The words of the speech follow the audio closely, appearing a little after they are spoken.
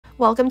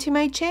Welcome to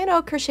my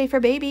channel, Crochet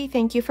for Baby.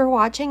 Thank you for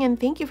watching and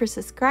thank you for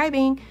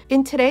subscribing.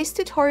 In today's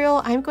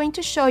tutorial, I'm going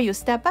to show you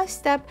step by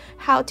step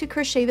how to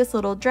crochet this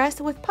little dress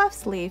with puff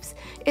sleeves.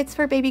 It's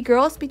for baby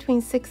girls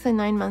between 6 and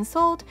 9 months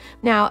old.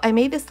 Now, I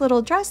made this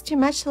little dress to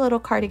match the little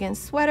cardigan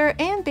sweater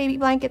and baby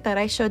blanket that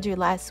I showed you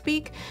last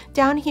week.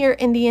 Down here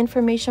in the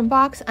information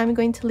box, I'm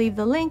going to leave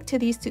the link to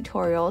these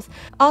tutorials.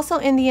 Also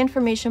in the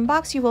information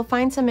box, you will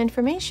find some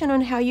information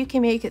on how you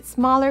can make it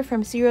smaller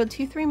from 0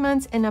 to 3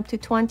 months and up to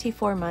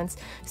 24 months.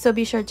 So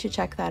be sure to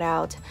check that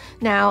out.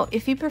 Now,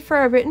 if you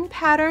prefer a written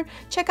pattern,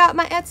 check out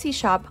my Etsy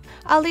shop.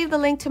 I'll leave the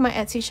link to my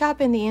Etsy shop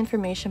in the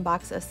information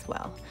box as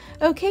well.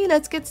 Okay,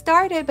 let's get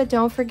started, but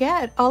don't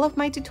forget, all of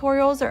my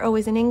tutorials are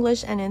always in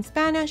English and in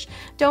Spanish.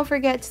 Don't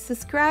forget to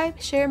subscribe,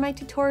 share my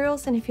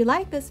tutorials, and if you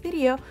like this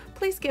video,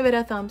 please give it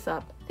a thumbs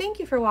up. Thank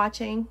you for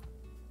watching.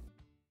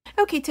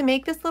 Okay, to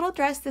make this little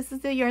dress, this is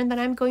the yarn that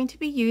I'm going to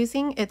be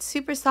using. It's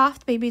super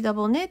soft baby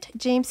double knit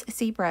James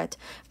C. Brett.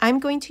 I'm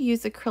going to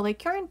use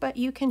acrylic yarn, but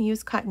you can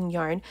use cotton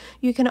yarn.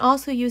 You can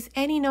also use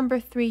any number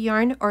 3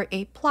 yarn or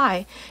 8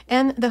 ply.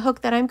 And the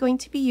hook that I'm going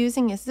to be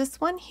using is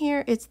this one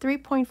here. It's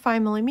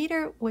 3.5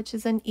 millimeter, which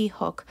is an E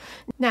hook.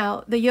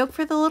 Now, the yoke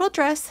for the little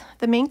dress,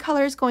 the main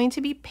color is going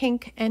to be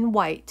pink and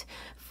white.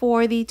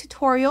 For the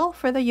tutorial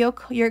for the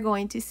yoke, you're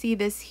going to see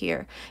this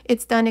here.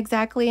 It's done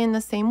exactly in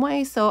the same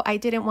way, so I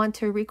didn't want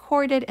to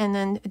record it and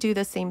then do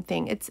the same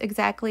thing. It's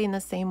exactly in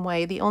the same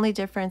way. The only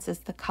difference is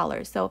the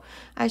color. So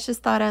I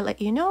just thought I'd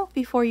let you know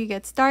before you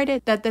get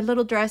started that the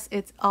little dress,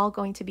 it's all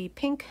going to be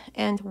pink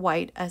and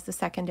white as the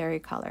secondary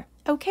color.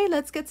 Okay,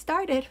 let's get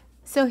started.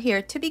 So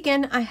here, to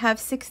begin, I have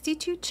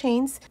 62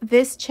 chains.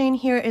 This chain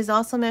here is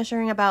also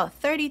measuring about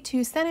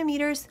 32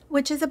 centimeters,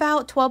 which is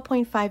about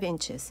 12.5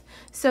 inches.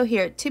 So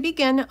here, to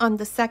begin, on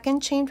the second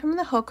chain from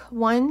the hook,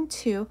 1,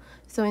 2,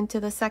 so into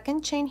the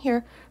second chain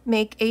here,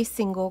 make a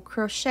single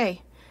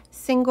crochet.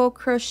 Single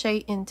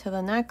crochet into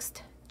the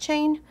next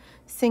chain,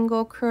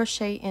 single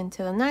crochet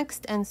into the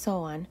next, and so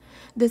on.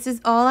 This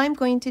is all I'm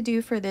going to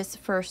do for this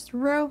first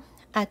row.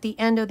 At the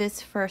end of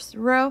this first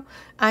row,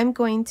 I'm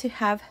going to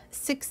have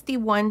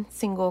 61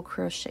 single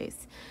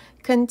crochets.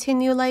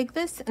 Continue like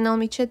this, and I'll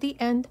meet you at the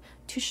end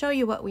to show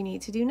you what we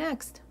need to do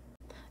next.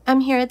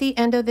 I'm here at the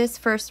end of this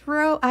first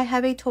row. I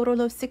have a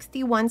total of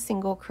 61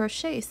 single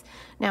crochets.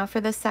 Now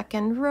for the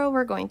second row,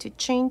 we're going to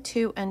chain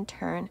 2 and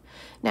turn.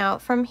 Now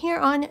from here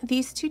on,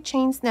 these 2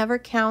 chains never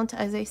count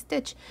as a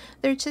stitch.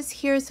 They're just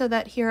here so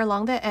that here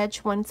along the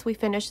edge, once we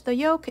finish the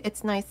yoke,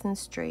 it's nice and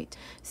straight.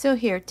 So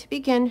here, to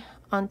begin,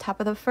 on top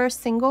of the first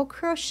single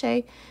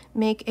crochet,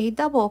 make a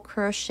double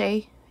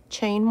crochet,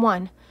 chain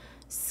 1.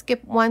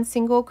 Skip 1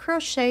 single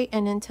crochet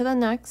and into the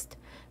next,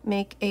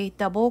 make a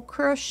double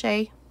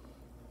crochet,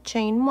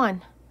 chain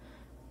 1.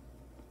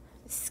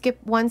 Skip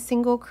 1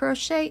 single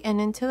crochet and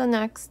into the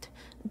next,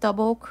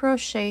 double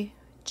crochet,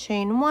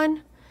 chain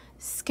 1.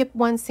 Skip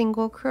 1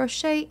 single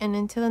crochet and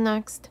into the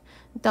next,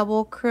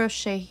 double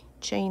crochet,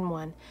 chain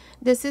 1.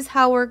 This is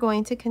how we're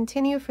going to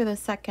continue for the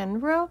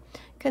second row.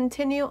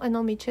 Continue and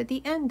I'll meet you at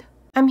the end.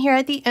 I'm here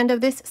at the end of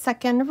this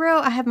second row.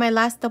 I have my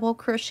last double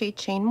crochet,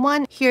 chain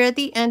 1. Here at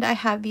the end, I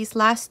have these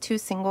last 2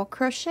 single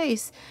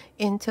crochets.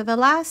 Into the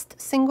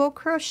last single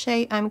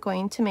crochet, I'm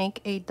going to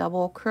make a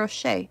double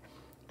crochet.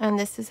 And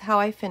this is how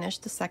I finish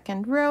the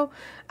second row.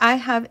 I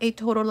have a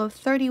total of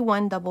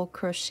 31 double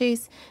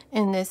crochets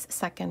in this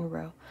second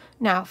row.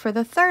 Now for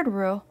the third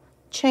row,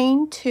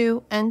 chain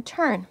 2 and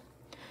turn.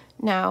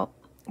 Now,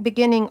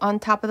 beginning on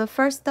top of the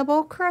first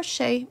double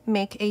crochet,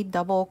 make a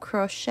double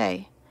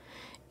crochet.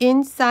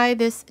 Inside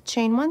this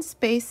chain 1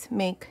 space,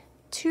 make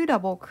 2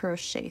 double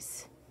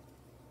crochets.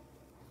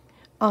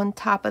 On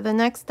top of the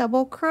next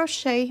double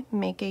crochet,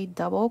 make a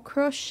double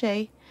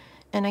crochet.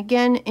 And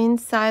again,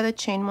 inside the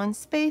chain 1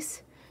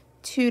 space,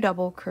 2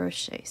 double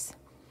crochets.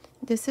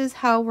 This is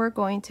how we're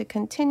going to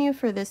continue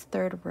for this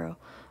third row.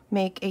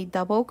 Make a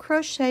double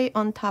crochet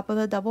on top of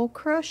the double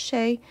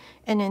crochet,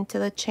 and into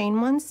the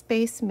chain 1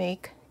 space,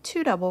 make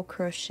 2 double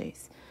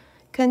crochets.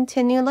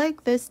 Continue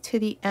like this to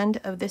the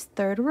end of this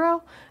third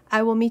row.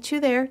 I will meet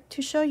you there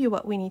to show you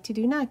what we need to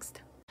do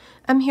next.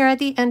 I'm here at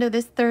the end of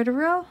this third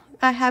row.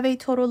 I have a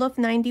total of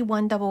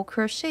 91 double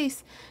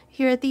crochets.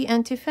 Here at the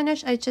end to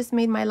finish, I just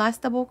made my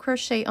last double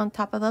crochet on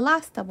top of the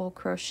last double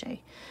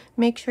crochet.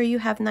 Make sure you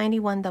have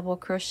 91 double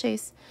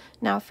crochets.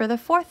 Now for the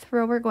fourth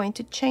row, we're going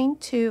to chain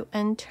 2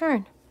 and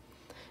turn.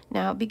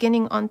 Now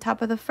beginning on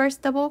top of the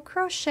first double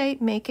crochet,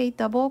 make a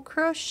double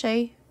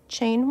crochet,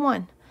 chain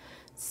 1.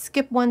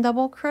 Skip 1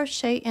 double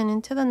crochet and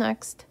into the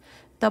next,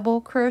 double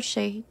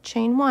crochet,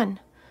 chain 1.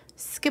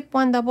 Skip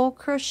 1 double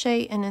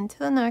crochet and into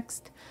the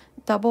next,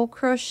 double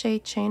crochet,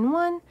 chain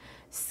 1.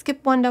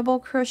 Skip 1 double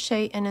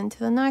crochet and into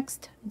the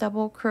next,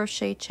 double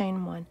crochet,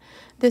 chain 1.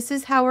 This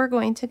is how we're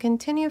going to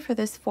continue for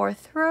this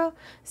fourth row.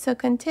 So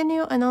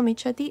continue and I'll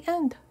meet you at the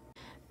end.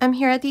 I'm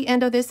here at the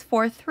end of this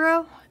fourth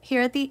row.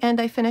 Here at the end,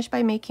 I finished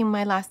by making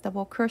my last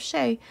double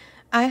crochet.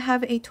 I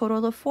have a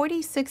total of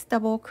 46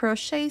 double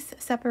crochets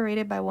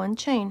separated by 1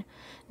 chain.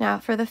 Now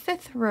for the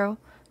fifth row,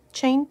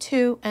 chain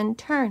 2 and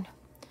turn.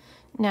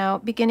 Now,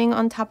 beginning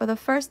on top of the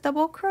first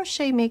double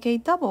crochet, make a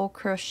double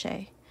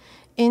crochet.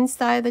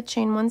 Inside the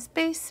chain 1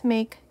 space,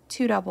 make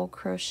 2 double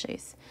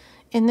crochets.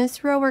 In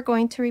this row, we're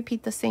going to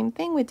repeat the same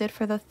thing we did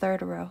for the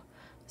third row.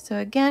 So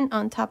again,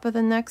 on top of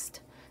the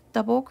next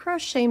double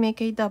crochet,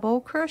 make a double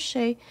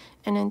crochet,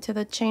 and into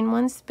the chain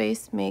 1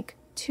 space, make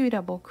 2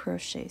 double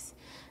crochets.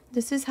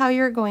 This is how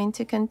you're going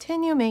to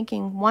continue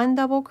making 1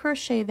 double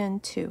crochet,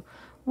 then 2.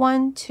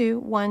 1, 2,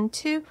 1,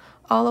 2,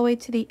 all the way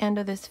to the end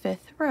of this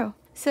 5th row.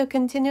 So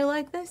continue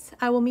like this.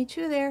 I will meet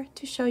you there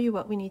to show you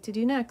what we need to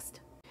do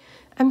next.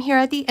 I'm here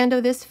at the end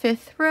of this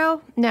 5th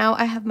row. Now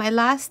I have my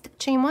last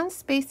chain 1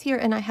 space here,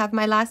 and I have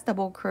my last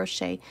double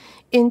crochet.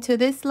 Into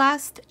this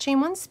last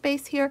chain 1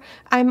 space here,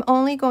 I'm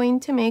only going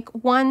to make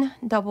 1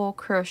 double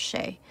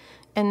crochet.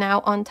 And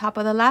now on top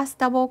of the last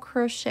double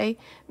crochet,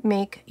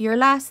 make your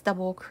last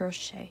double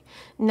crochet.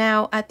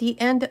 Now at the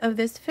end of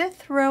this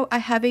 5th row, I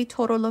have a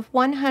total of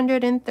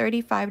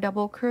 135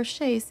 double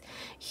crochets.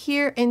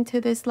 Here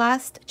into this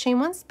last chain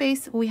 1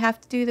 space, we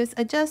have to do this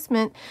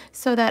adjustment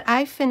so that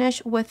I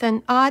finish with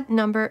an odd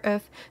number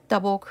of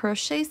double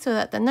crochets so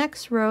that the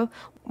next row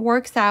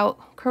works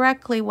out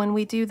correctly when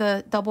we do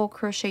the double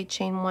crochet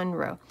chain 1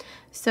 row.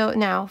 So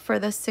now for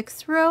the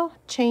 6th row,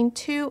 chain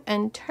 2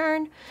 and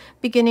turn.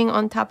 Beginning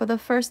on top of the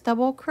first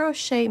double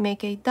crochet,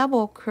 make a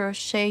double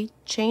crochet,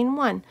 chain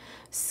 1,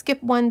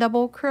 skip 1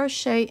 double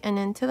crochet, and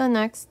into the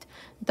next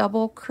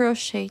double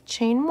crochet,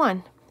 chain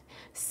 1,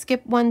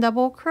 skip 1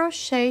 double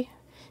crochet,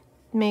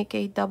 make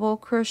a double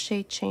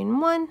crochet, chain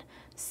 1,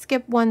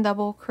 skip 1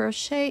 double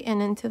crochet,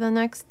 and into the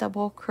next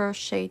double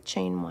crochet,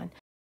 chain 1.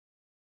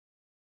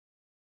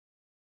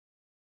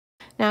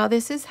 Now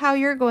this is how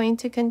you're going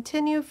to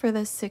continue for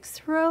the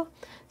 6th row.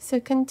 So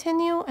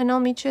continue, and I'll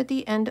meet you at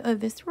the end of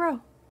this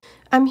row.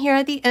 I'm here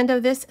at the end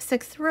of this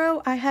 6th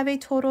row. I have a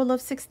total of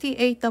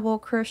 68 double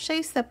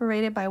crochets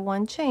separated by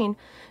 1 chain.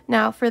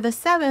 Now for the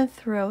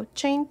 7th row,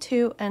 chain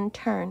 2 and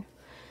turn.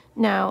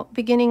 Now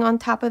beginning on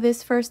top of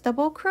this first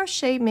double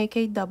crochet, make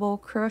a double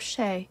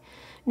crochet.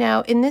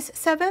 Now in this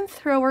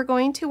 7th row, we're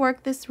going to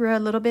work this row a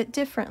little bit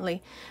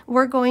differently.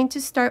 We're going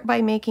to start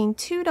by making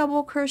 2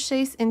 double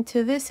crochets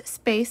into this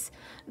space,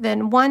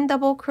 then 1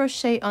 double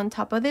crochet on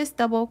top of this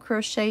double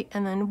crochet,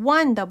 and then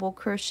 1 double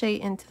crochet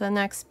into the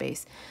next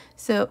space.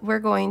 So we're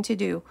going to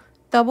do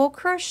double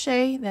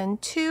crochet, then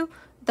 2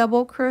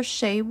 double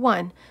crochet,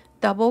 1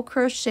 double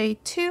crochet,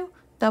 2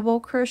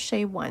 double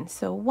crochet, 1.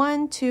 So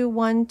 1, 2,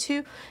 1,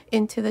 2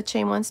 into the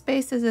chain 1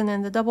 spaces, and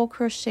then the double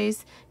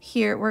crochets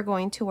here, we're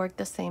going to work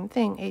the same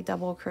thing, a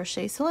double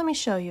crochet. So let me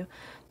show you.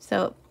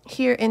 So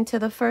here into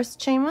the first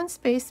chain 1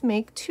 space,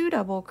 make 2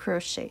 double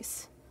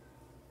crochets.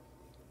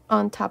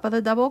 On top of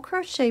the double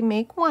crochet,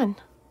 make 1.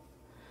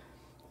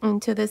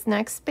 Into this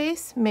next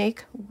space,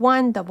 make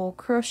 1 double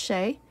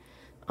crochet.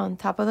 On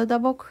top of the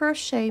double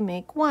crochet,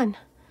 make 1.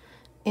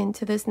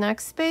 Into this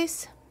next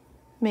space,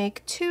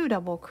 make 2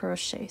 double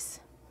crochets.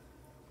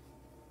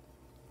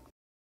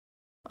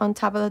 On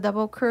top of the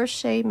double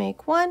crochet,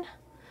 make 1,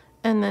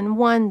 and then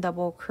 1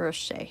 double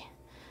crochet.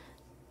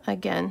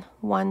 Again,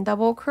 1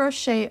 double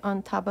crochet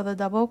on top of the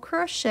double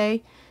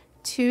crochet,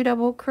 2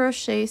 double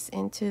crochets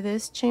into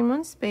this chain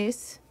 1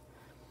 space,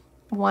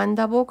 1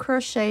 double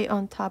crochet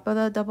on top of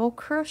the double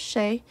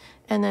crochet,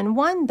 and then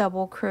 1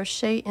 double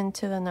crochet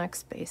into the next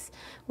space.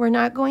 We're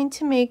not going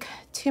to make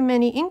too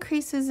many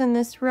increases in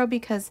this row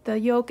because the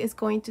yoke is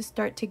going to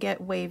start to get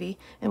wavy,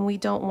 and we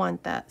don't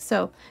want that.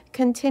 So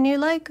continue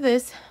like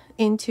this.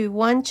 Into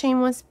 1 chain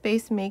 1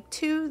 space, make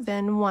 2,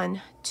 then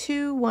 1,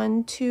 2,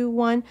 1, 2,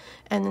 1,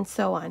 and then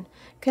so on.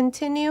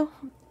 Continue.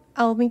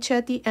 I'll meet you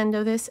at the end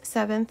of this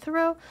 7th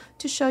row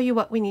to show you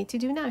what we need to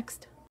do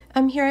next.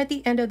 I'm here at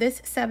the end of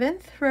this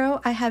 7th row.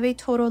 I have a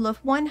total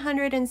of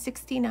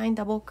 169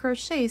 double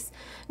crochets.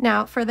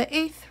 Now for the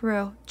 8th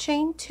row,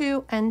 chain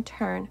 2 and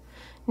turn.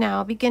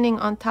 Now beginning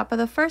on top of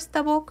the first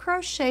double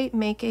crochet,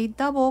 make a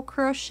double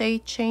crochet,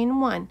 chain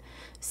 1,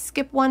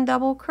 skip 1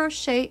 double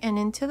crochet, and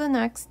into the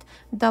next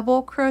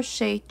double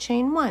crochet,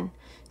 chain 1,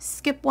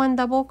 skip 1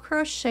 double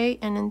crochet,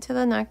 and into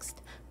the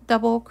next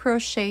double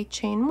crochet,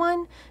 chain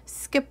 1,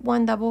 skip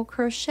 1 double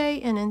crochet,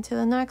 and into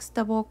the next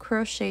double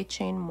crochet,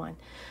 chain 1.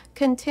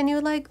 Continue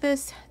like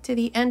this to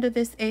the end of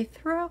this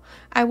 8th row.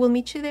 I will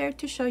meet you there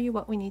to show you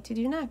what we need to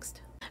do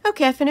next.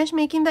 Okay, I finished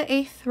making the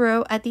 8th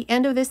row. At the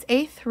end of this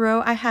 8th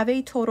row, I have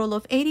a total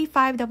of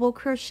 85 double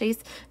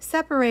crochets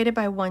separated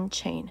by 1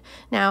 chain.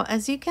 Now,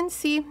 as you can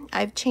see,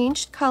 I've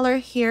changed color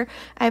here.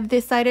 I've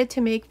decided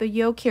to make the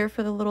yoke here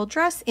for the little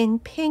dress in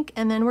pink,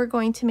 and then we're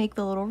going to make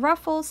the little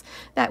ruffles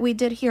that we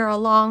did here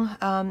along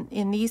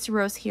in these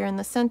rows here in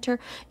the center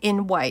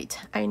in white.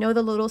 I know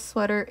the little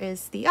sweater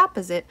is the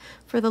opposite.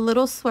 For the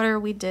little sweater,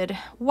 we did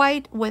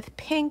white with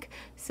pink,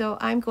 so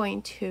I'm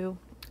going to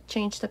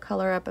change the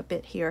color up a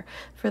bit here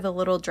for the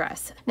little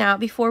dress. Now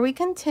before we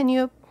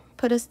continue,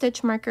 put a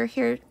stitch marker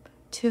here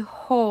to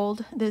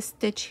hold this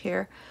stitch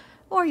here,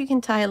 or you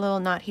can tie a little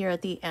knot here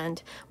at the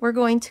end. We're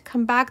going to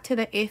come back to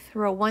the 8th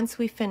row once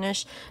we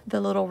finish the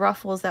little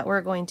ruffles that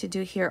we're going to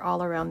do here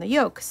all around the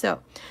yoke.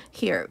 So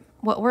here,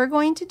 what we're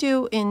going to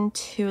do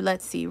into,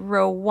 let's see,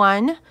 row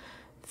 1,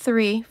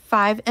 3,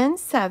 5, and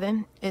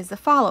 7 is the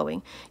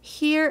following.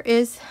 Here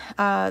is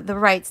the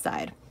right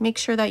side. Make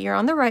sure that you're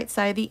on the right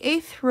side. The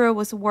 8th row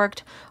was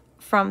worked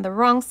from the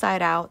wrong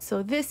side out,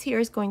 so this here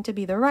is going to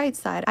be the right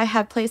side. I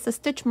have placed a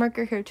stitch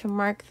marker here to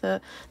mark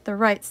the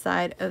right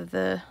side of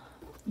the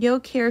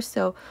yoke here,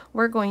 so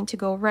we're going to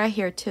go right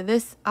here to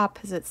this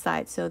opposite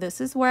side. So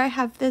this is where I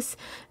have this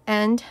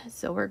end,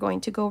 so we're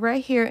going to go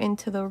right here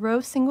into the row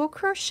of single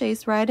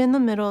crochets right in the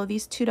middle of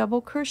these 2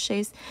 double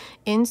crochets.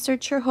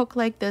 Insert your hook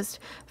like this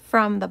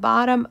from the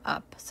bottom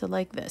up, so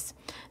like this.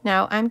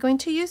 Now I'm going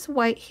to use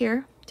white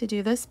here to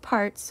do this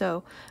part,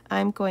 so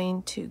I'm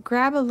going to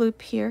grab a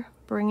loop here,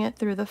 bring it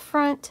through the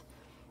front,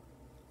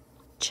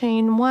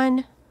 chain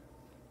 1.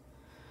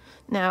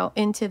 Now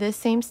into this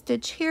same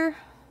stitch here,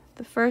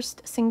 the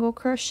first single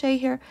crochet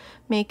here,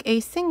 make a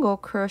single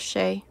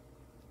crochet,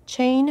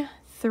 chain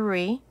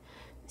 3,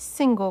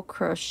 single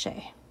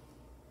crochet.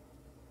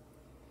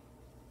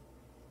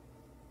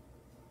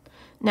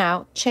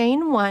 Now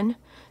chain 1,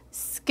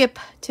 skip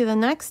to the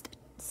next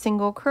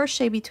single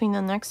crochet between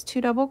the next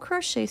 2 double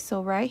crochets,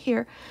 so right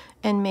here,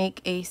 and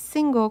make a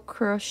single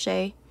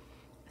crochet,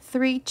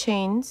 3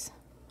 chains,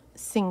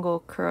 single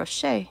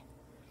crochet,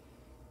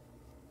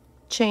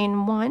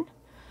 chain 1,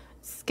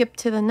 skip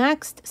to the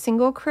next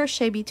single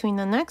crochet between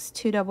the next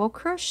 2 double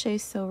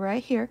crochets, so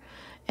right here,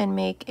 and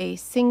make a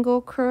single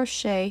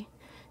crochet,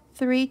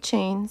 3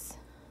 chains,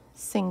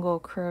 single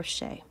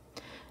crochet.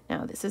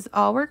 Now this is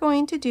all we're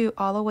going to do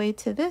all the way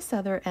to this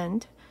other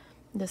end.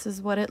 This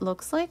is what it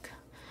looks like.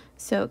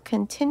 So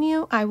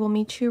continue. I will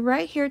meet you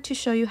right here to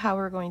show you how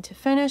we're going to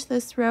finish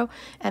this row,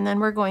 and then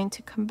we're going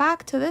to come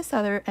back to this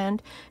other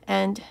end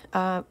and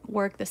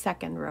work the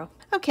second row.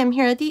 Okay, I'm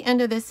here at the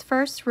end of this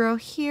first row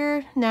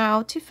here.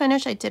 Now to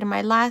finish, I did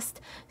my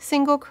last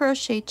single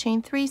crochet,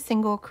 chain 3,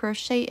 single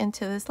crochet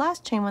into this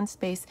last chain 1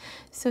 space.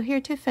 So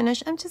here to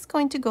finish, I'm just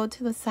going to go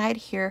to the side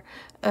here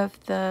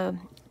of the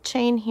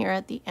chain here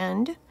at the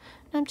end.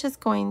 I'm just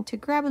going to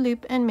grab a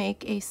loop and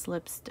make a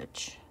slip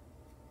stitch.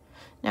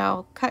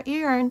 Now cut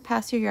your yarn,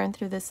 pass your yarn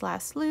through this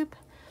last loop,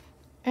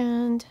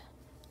 and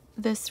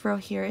this row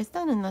here is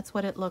done, and that's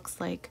what it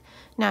looks like.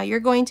 Now you're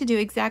going to do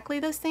exactly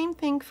the same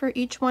thing for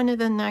each one of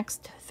the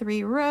next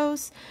 3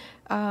 rows.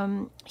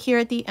 Here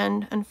at the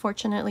end,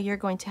 unfortunately, you're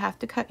going to have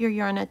to cut your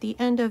yarn at the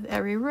end of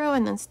every row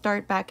and then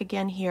start back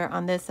again here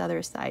on this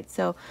other side.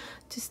 So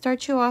to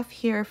start you off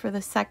here for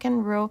the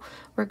second row,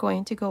 we're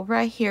going to go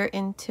right here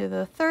into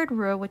the 3rd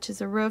row, which is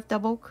a row of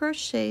double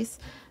crochets.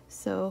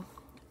 So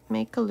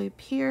make a loop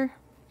here.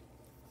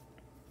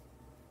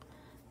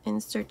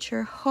 Insert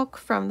your hook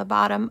from the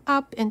bottom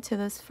up into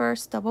this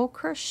first double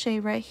crochet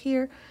right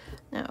here.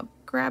 Now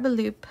grab a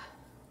loop,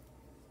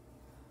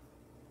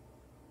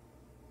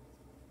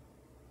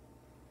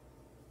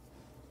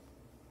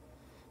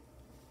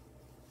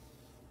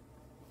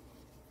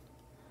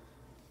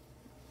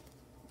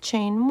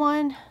 chain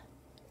 1,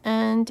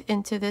 and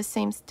into this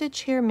same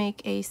stitch here,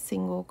 make a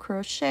single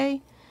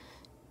crochet,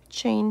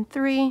 chain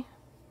 3,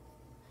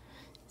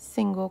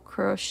 single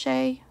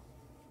crochet,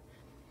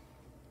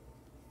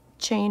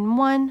 chain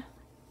 1.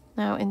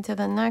 Now into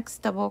the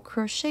next double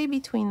crochet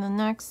between the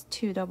next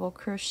 2 double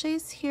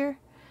crochets here,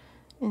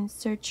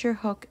 insert your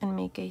hook and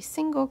make a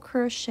single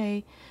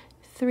crochet,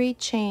 3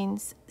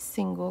 chains,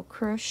 single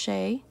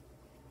crochet,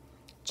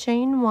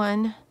 chain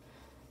 1,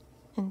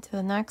 into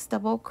the next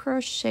double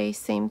crochet,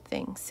 same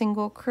thing,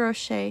 single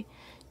crochet,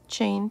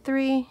 chain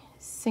 3,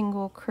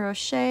 single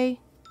crochet,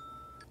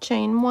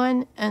 chain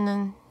 1, and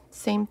then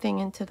same thing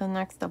into the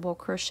next double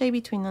crochet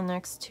between the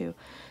next 2.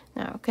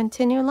 Now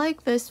continue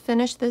like this,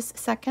 finish this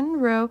second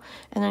row,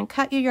 and then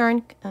cut your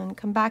yarn and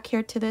come back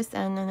here to this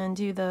end and then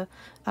do the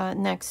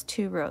next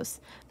 2 rows.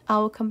 I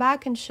will come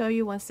back and show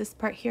you once this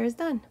part here is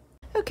done.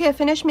 Okay, I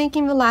finished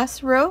making the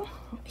last row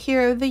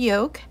here of the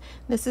yoke.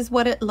 This is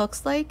what it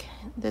looks like.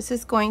 This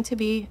is going to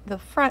be the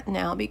front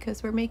now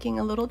because we're making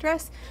a little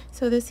dress.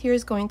 So this here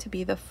is going to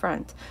be the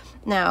front.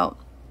 Now,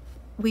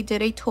 we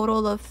did a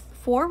total of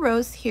 4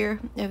 rows here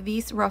of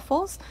these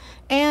ruffles,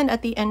 and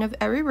at the end of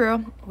every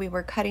row we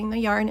were cutting the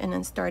yarn and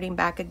then starting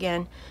back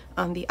again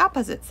on the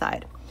opposite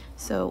side.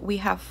 So we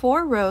have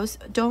 4 rows.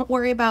 Don't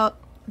worry about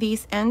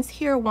these ends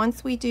here.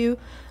 Once we do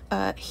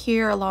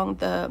here along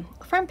the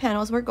front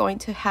panels, we're going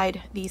to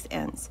hide these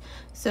ends.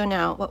 So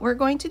now what we're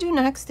going to do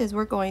next is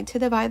we're going to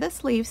divide the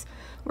sleeves.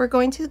 We're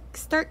going to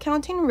start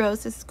counting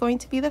rows. This is going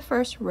to be the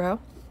first row.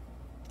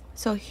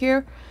 So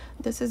here,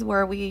 this is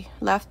where we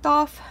left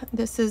off.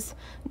 This is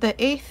the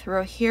 8th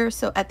row here.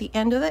 So at the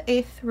end of the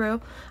 8th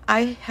row,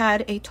 I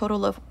had a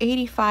total of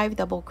 85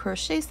 double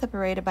crochets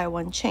separated by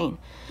 1 chain.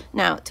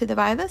 Now to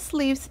divide the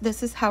sleeves,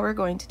 this is how we're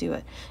going to do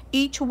it.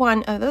 Each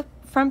one of the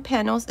front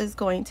panels is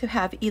going to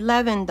have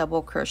 11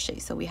 double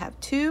crochets. So we have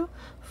 2,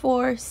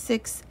 4,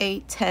 6,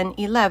 8, 10,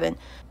 11.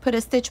 Put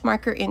a stitch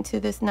marker into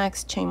this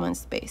next chain 1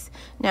 space.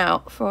 Now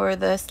for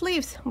the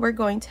sleeves, we're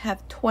going to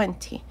have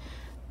 20.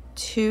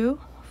 2,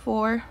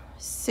 4,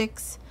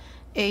 6,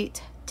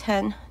 8,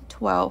 10,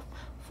 12,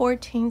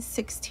 14,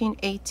 16,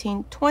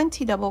 18,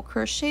 20 double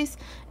crochets,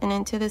 and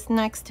into this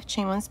next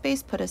chain one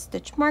space put a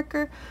stitch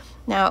marker.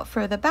 Now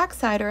for the back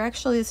side, or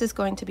actually this is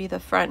going to be the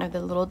front of the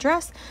little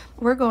dress,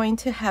 we're going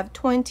to have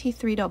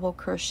 23 double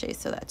crochets.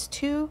 So that's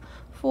 2,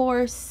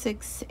 4,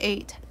 6,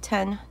 8,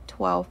 10,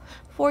 12,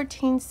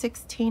 14,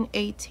 16,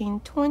 18,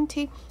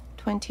 20,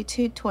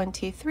 22,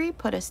 23,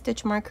 put a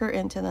stitch marker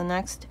into the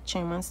next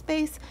chain one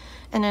space.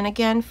 And then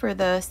again for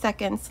the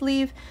second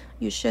sleeve,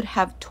 you should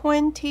have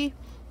 20,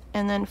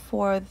 and then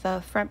for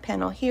the front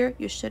panel here,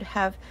 you should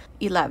have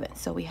 11.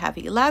 So we have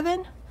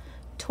 11,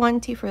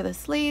 20 for the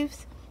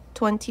sleeves,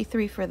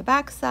 23 for the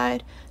back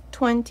side,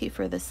 20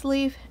 for the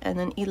sleeve, and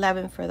then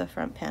 11 for the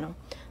front panel.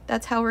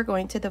 That's how we're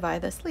going to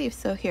divide the sleeve.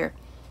 So here,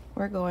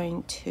 we're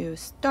going to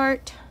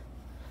start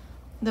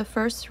the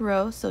first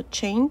row, so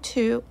chain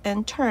 2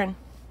 and turn.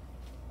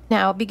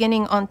 Now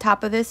beginning on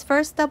top of this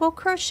first double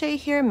crochet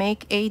here,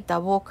 make a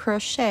double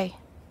crochet.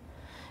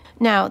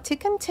 Now to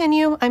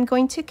continue, I'm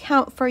going to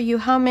count for you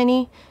how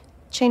many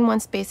chain one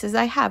spaces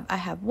I have. I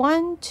have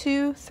 1,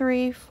 2,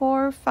 3,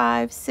 4,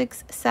 5,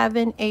 6,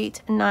 7,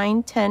 8,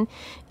 9, 10,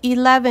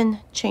 11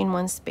 chain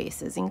one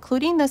spaces,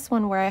 including this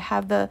one where I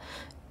have the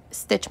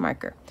stitch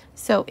marker.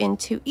 So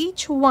into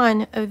each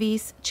one of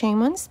these chain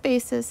one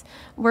spaces,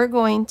 we're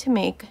going to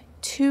make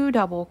 2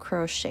 double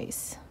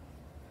crochets.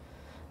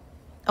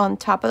 On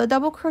top of the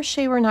double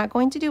crochet, we're not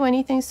going to do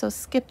anything, so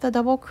skip the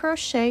double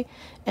crochet,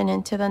 and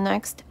into the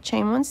next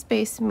chain one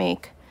space,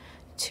 make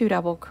 2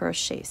 double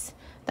crochets.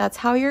 That's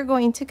how you're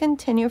going to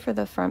continue for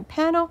the front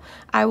panel.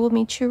 I will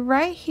meet you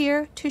right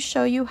here to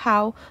show you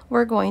how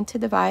we're going to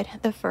divide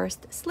the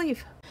first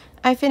sleeve.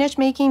 I finished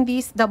making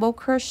these double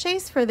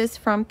crochets for this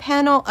front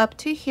panel up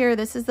to here.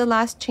 This is the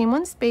last chain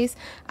one space.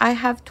 I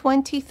have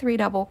 23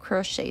 double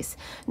crochets.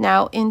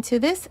 Now into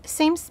this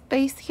same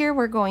space here,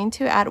 we're going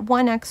to add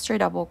 1 extra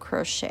double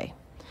crochet.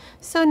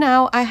 So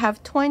now I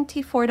have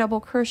 24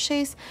 double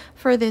crochets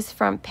for this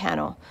front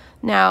panel.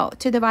 Now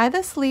to divide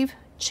the sleeve,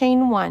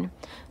 chain 1.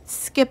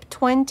 Skip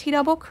 20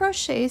 double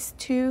crochets,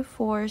 2,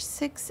 4,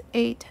 6,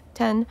 8,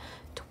 10,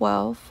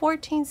 12,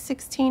 14,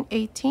 16,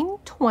 18,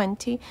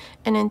 20,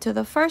 and into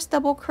the first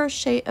double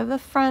crochet of the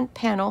front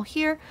panel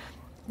here,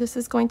 this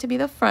is going to be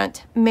the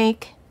front,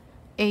 make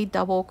a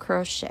double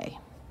crochet.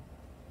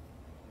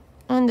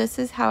 And this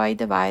is how I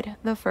divide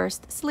the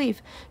first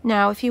sleeve.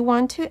 Now if you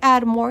want to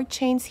add more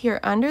chains here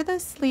under the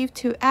sleeve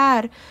to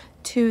add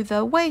to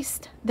the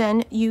waist,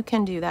 then you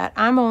can do that.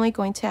 I'm only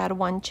going to add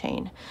 1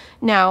 chain.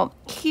 Now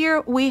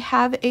here we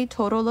have a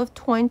total of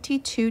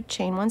 22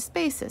 chain one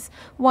spaces.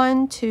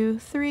 1, 2,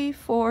 3,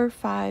 4,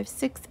 5,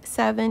 6,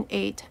 7,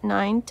 8,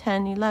 9,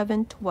 10,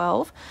 11,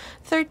 12,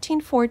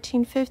 13,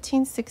 14,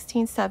 15,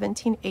 16,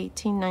 17,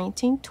 18,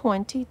 19,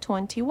 20,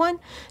 21,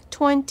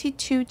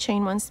 22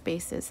 chain one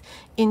spaces.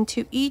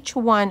 Into each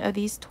one of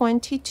these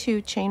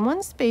 22 chain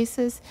one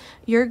spaces,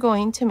 you're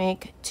going to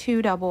make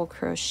 2 double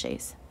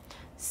crochets.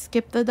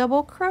 Skip the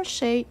double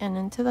crochet and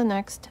into the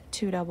next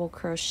 2 double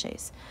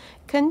crochets.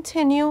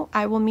 Continue.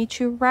 I will meet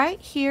you right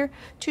here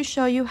to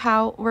show you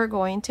how we're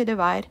going to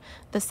divide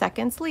the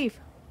second sleeve.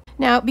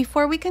 Now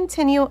before we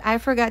continue, I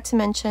forgot to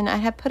mention I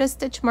had put a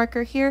stitch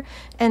marker here,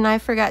 and I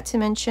forgot to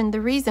mention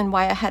the reason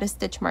why I had a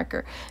stitch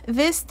marker.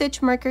 This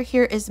stitch marker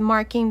here is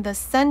marking the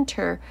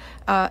center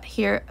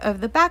here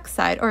of the back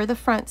side or the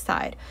front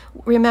side.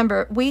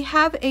 Remember, we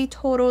have a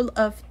total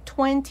of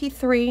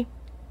 23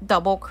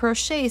 double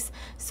crochets,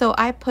 so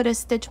I put a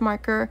stitch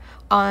marker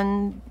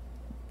on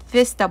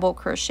this double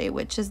crochet,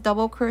 which is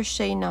double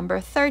crochet number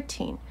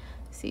 13.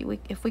 See,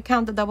 if we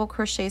count the double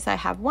crochets, I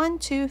have 1,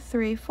 2,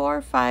 3,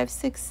 4, 5,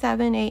 6,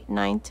 7, 8,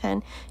 9,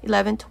 10,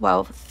 11,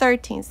 12,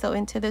 13. So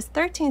into this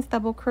 13th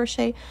double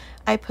crochet,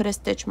 I put a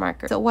stitch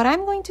marker. So what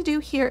I'm going to do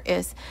here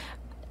is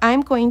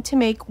I'm going to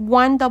make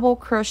 1 double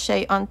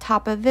crochet on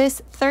top of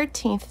this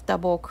 13th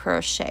double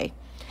crochet.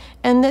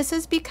 And this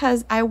is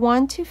because I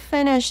want to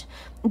finish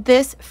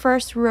this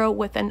first row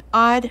with an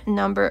odd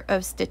number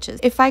of stitches.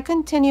 If I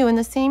continue in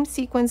the same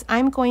sequence,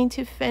 I'm going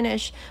to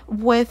finish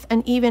with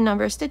an even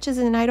number of stitches,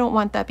 and I don't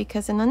want that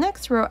because in the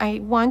next row I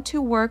want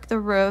to work the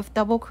row of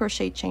double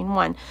crochet chain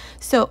 1.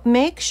 So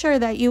make sure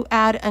that you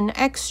add an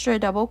extra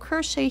double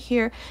crochet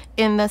here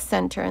in the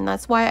center, and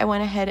that's why I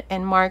went ahead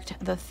and marked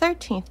the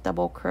 13th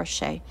double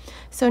crochet.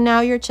 So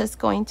now you're just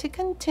going to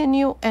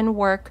continue and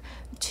work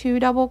 2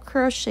 double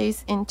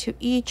crochets into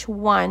each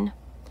one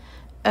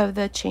of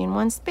the chain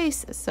 1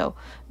 spaces. So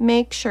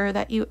make sure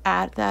that you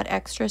add that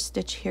extra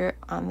stitch here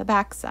on the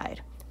back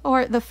side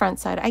or the front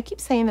side. I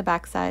keep saying the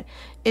back side,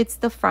 it's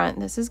the front.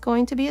 This is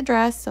going to be a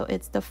dress, so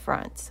it's the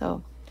front.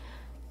 So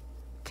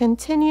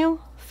continue,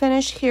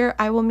 finish here.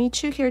 I will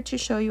meet you here to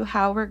show you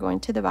how we're going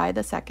to divide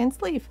the second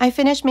sleeve. I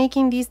finished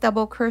making these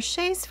double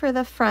crochets for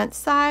the front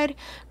side.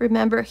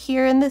 Remember,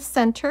 here in the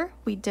center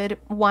we did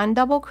 1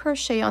 double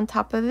crochet on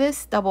top of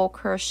this double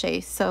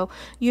crochet, so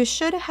you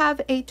should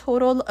have a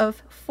total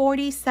of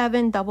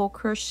 47 double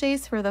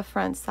crochets for the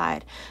front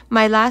side.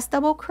 My last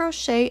double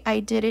crochet, I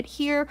did it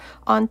here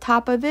on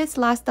top of this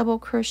last double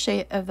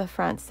crochet of the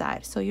front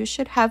side, so you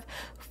should have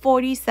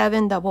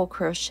 47 double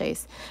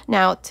crochets.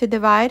 Now to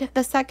divide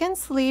the second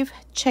sleeve,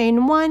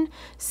 chain 1,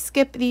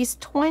 skip these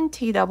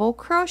 20 double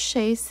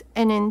crochets,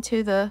 and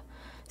into the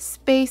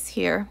space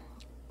here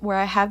where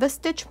I have the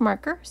stitch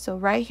marker, so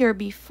right here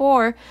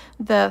before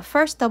the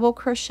first double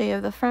crochet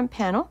of the front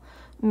panel,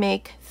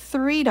 make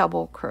 3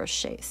 double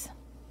crochets.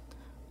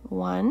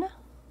 1,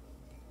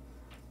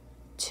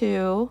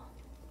 2,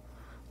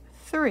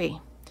 3.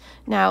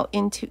 Now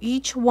into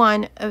each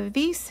one of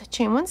these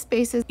chain 1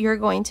 spaces, you're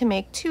going to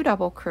make 2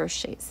 double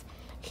crochets.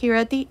 Here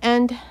at the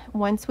end,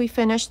 once we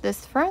finish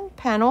this front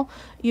panel,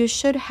 you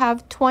should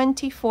have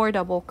 24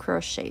 double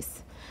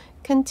crochets.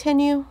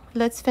 Continue.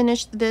 Let's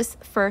finish this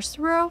first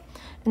row,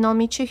 and I'll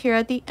meet you here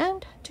at the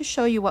end to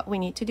show you what we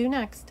need to do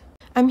next.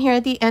 I'm here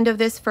at the end of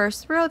this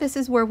first row. This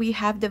is where we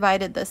have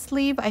divided the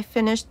sleeve. I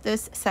finished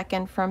this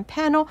second front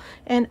panel,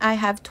 and I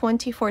have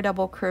 24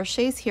 double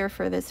crochets here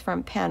for this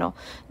front panel.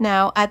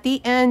 Now at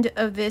the end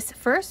of this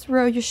first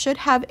row, you should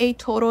have a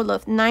total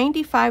of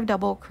 95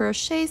 double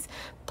crochets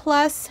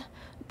plus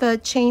the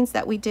chains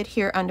that we did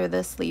here under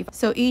the sleeve.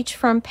 So each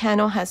front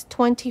panel has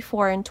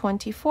 24 and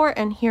 24,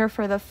 and here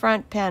for the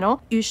front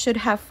panel you should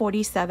have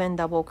 47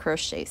 double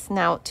crochets.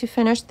 Now to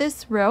finish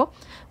this row,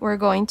 we're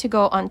going to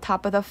go on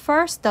top of the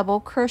first double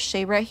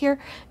crochet right here,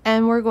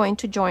 and we're going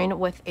to join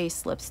with a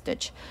slip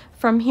stitch.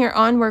 From here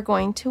on, we're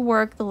going to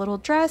work the little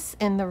dress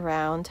in the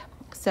round.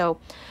 So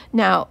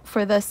now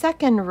for the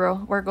second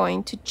row, we're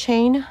going to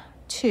chain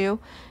 2,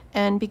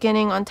 and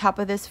beginning on top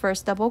of this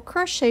first double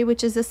crochet,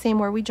 which is the same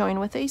where we join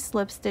with a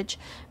slip stitch,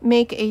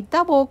 make a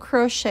double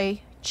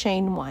crochet,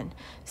 chain 1,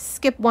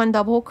 skip 1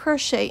 double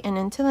crochet, and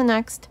into the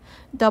next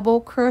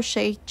double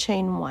crochet,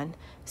 chain 1,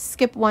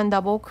 skip 1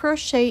 double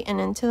crochet, and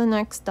into the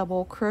next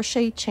double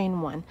crochet,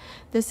 chain 1.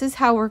 This is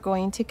how we're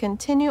going to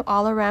continue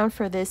all around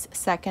for this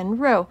second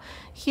row.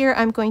 Here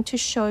I'm going to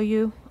show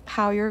you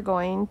how you're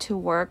going to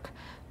work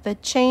the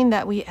chain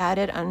that we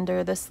added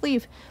under the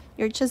sleeve.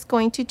 You're just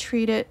going to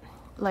treat it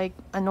like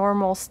a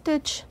normal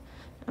stitch.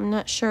 I'm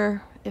not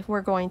sure if we're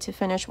going to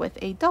finish with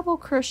a double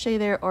crochet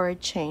there or a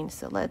chain,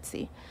 so let's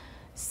see.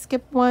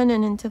 Skip 1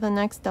 and into the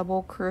next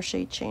double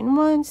crochet, chain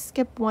 1,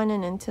 skip 1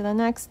 and into the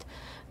next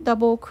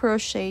double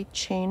crochet,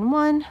 chain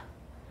 1,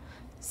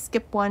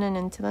 skip 1 and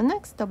into the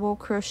next double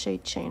crochet,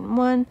 chain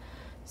 1,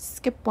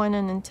 skip 1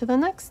 and into the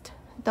next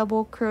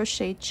double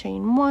crochet,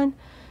 chain 1,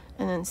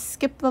 and then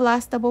skip the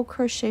last double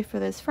crochet for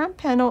this front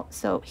panel.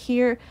 So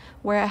here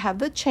where I have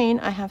the chain,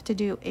 I have to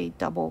do a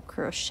double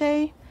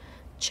crochet,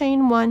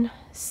 chain 1,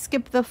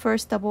 skip the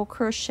first double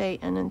crochet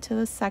and into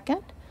the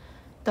second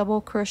double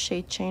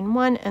crochet, chain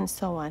 1, and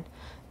so on.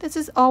 This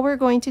is all we're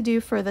going to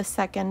do for the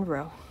second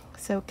row.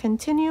 So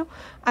continue.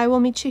 I will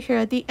meet you here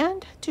at the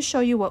end to show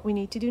you what we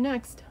need to do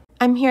next.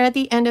 I'm here at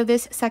the end of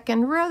this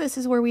second row. This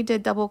is where we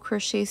did double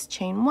crochets,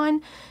 chain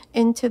 1.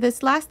 Into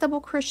this last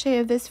double crochet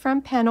of this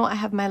front panel, I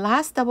have my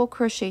last double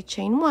crochet,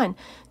 chain 1.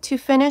 To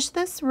finish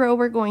this row,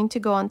 we're going to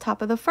go on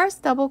top of the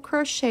first double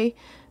crochet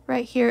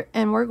right here,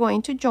 and we're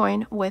going to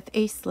join with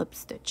a slip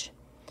stitch.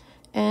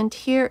 And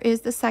here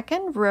is the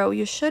second row.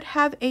 You should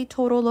have a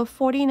total of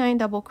 49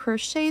 double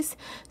crochets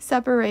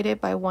separated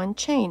by 1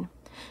 chain.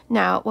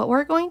 Now what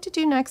we're going to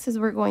do next is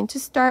we're going to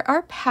start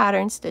our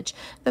pattern stitch.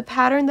 The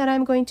pattern that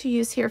I'm going to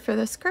use here for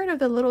the skirt of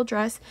the little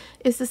dress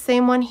is the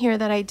same one here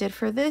that I did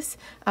for this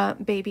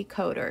baby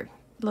coat or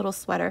little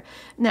sweater.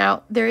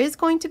 Now there is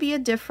going to be a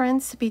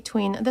difference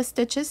between the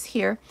stitches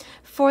here.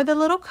 For the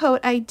little coat,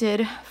 I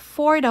did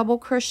 4 double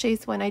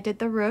crochets when I did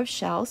the row of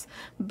shells,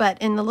 but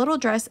in the little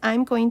dress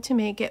I'm going to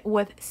make it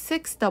with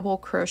 6 double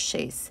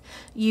crochets.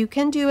 You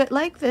can do it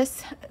like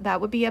this, that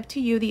would be up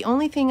to you. The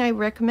only thing I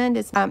recommend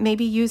is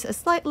maybe use a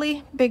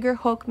slightly bigger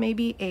hook,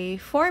 maybe a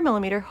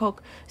 4mm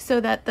hook,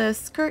 so that the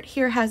skirt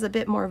here has a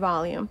bit more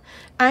volume.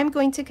 I'm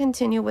going to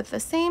continue with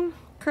the same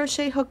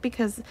crochet hook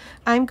because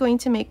I'm going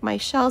to make my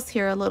shells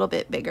here a little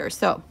bit bigger.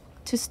 So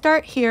to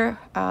start here,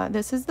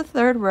 this is the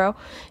third row.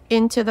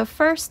 Into the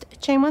first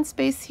chain 1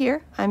 space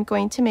here, I'm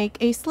going to make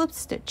a slip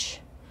stitch.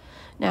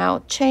 Now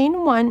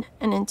chain 1,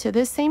 and into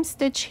this same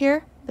stitch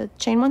here, the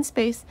chain 1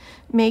 space,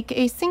 make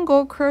a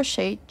single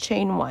crochet,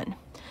 chain 1.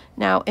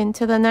 Now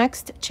into the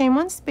next chain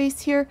 1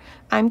 space here,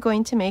 I'm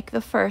going to make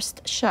the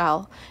first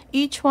shell.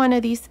 Each one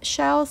of these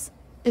shells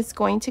is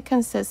going to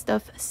consist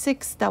of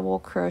 6 double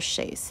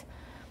crochets.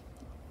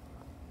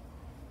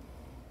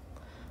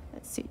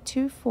 Let's see,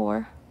 2,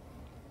 4,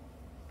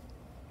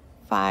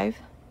 5,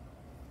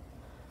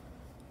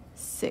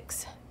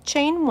 6.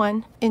 Chain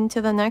 1,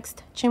 into the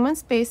next chain 1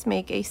 space,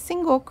 make a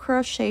single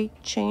crochet,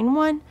 chain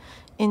 1,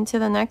 into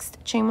the next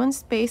chain 1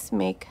 space,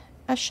 make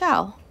a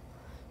shell.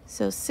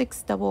 So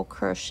 6 double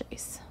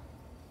crochets.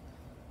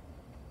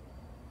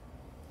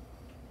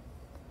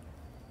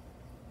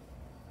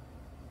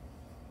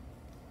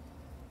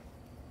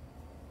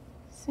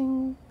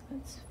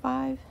 That's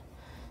 5,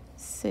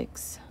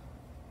 6.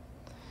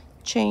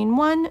 Chain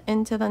 1,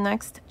 into the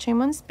next chain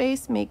 1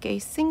 space, make a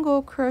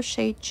single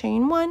crochet,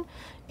 chain 1,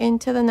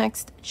 into the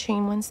next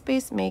chain 1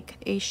 space, make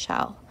a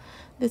shell.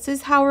 This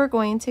is how we're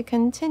going to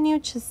continue,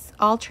 just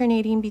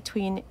alternating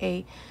between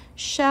a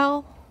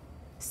shell,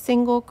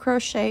 single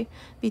crochet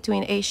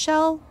between a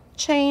shell,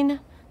 chain,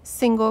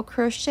 single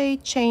crochet,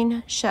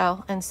 chain,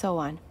 shell, and so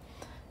on.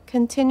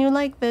 Continue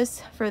like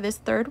this for this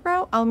third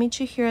row. I'll meet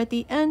you here at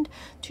the end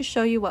to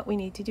show you what we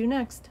need to do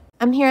next.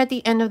 I'm here at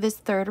the end of this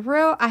third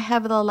row. I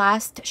have the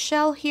last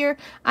shell here.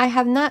 I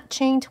have not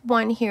chained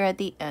one here at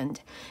the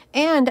end.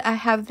 And I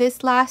have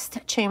this last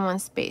chain one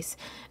space.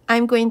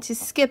 I'm going to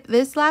skip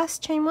this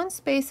last chain one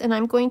space and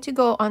I'm going to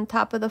go on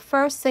top of the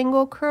first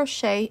single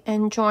crochet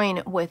and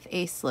join with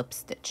a slip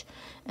stitch.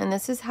 And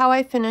this is how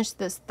I finish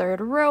this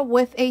third row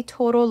with a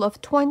total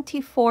of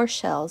 24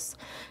 shells.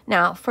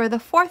 Now for the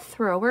fourth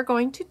row, we're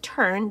going to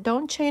turn.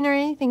 Don't chain or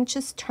anything,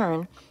 just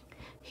turn.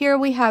 Here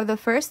we have the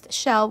first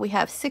shell. We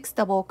have 6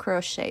 double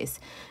crochets.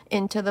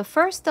 Into the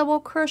first double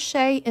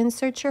crochet,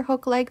 insert your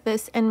hook like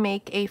this and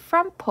make a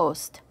front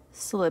post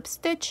slip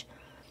stitch,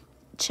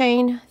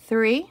 chain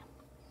 3,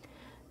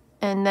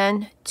 and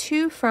then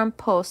 2 front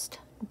post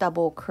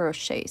double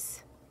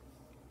crochets.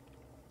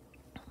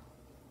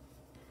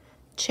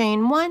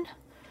 Chain 1,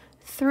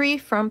 3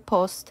 front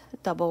post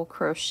double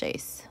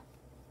crochets.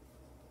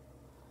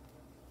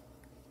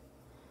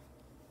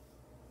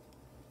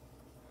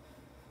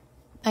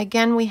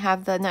 Again, we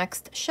have the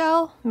next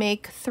shell.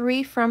 Make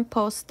 3 front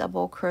post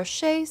double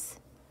crochets.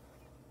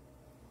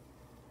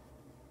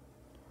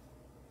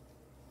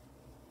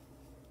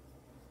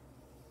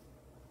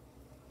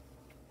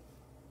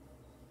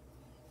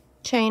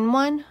 Chain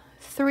 1,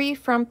 3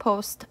 front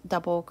post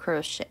double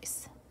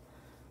crochets.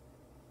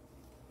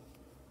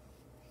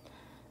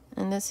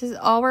 And this is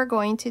all we're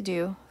going to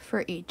do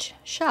for each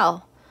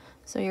shell.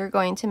 So you're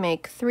going to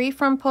make 3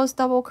 front post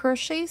double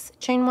crochets,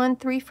 chain 1,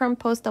 3 front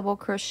post double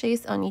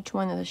crochets on each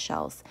one of the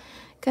shells.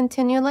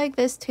 Continue like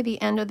this to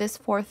the end of this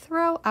fourth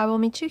row. I will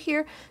meet you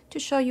here to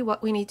show you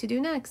what we need to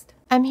do next.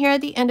 I'm here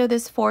at the end of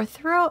this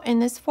fourth row. In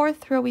this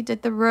fourth row, we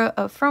did the row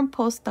of front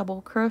post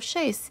double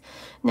crochets.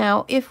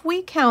 Now, if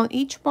we count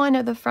each one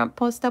of the front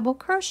post double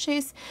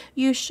crochets,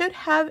 you should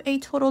have a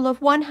total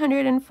of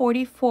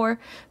 144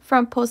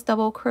 front post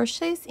double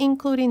crochets,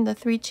 including the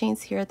 3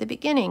 chains here at the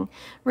beginning.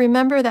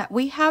 Remember that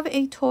we have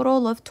a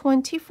total of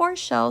 24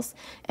 shells,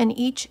 and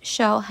each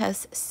shell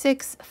has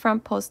 6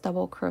 front post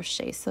double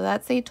crochets. So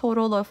that's a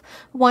total of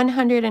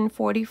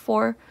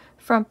 144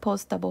 front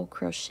post double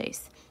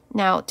crochets.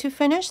 Now to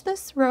finish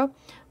this row,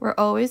 we're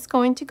always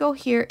going to go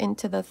here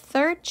into the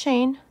third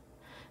chain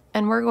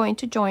and we're going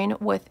to join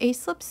with a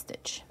slip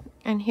stitch.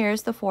 And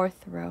here's the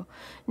fourth row.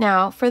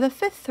 Now for the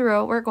fifth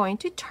row, we're going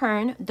to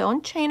turn.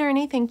 Don't chain or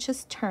anything,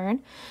 just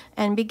turn.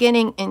 And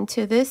beginning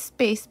into this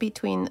space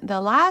between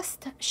the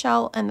last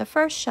shell and the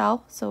first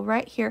shell, so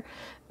right here,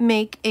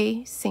 make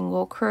a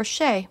single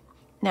crochet.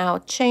 Now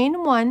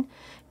chain 1,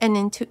 and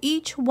into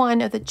each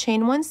one of the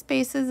chain 1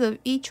 spaces of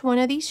each one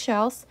of these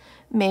shells,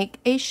 make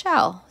a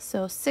shell.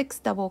 So 6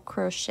 double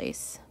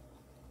crochets.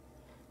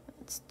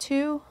 That's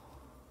 2,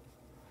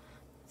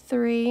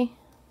 3,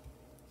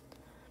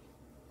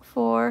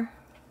 4,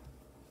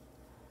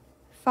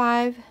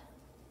 5,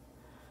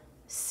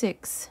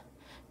 6.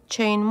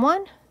 Chain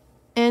 1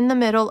 in the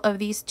middle of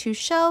these 2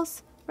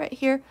 shells right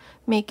here,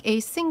 make a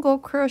single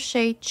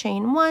crochet,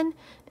 chain 1,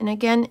 and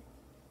again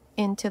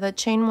into the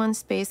chain 1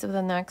 space of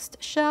the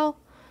next shell,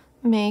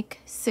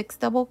 make 6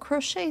 double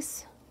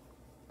crochets.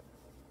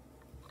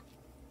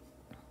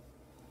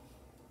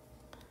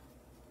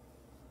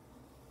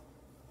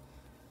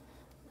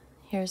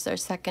 Here's our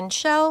second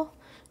shell.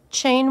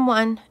 Chain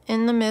 1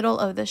 in the middle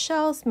of the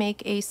shells,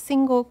 make a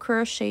single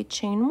crochet,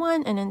 chain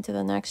 1, and into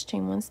the next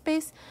chain 1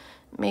 space,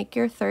 make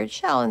your third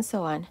shell, and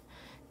so on.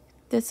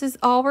 This is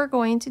all we're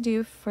going to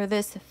do for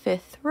this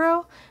fifth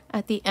row.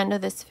 At the end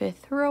of this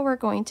fifth row, we're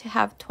going to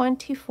have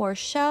 24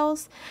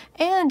 shells,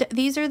 and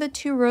these are the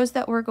 2 rows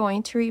that we're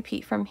going to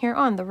repeat from here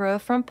on, the row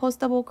of front post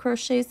double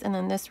crochets and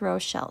then this row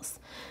of shells.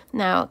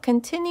 Now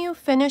continue,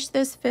 finish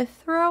this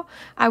fifth row.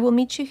 I will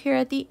meet you here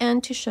at the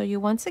end to show you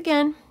once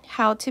again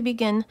how to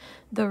begin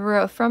the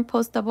row of front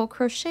post double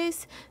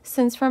crochets,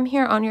 since from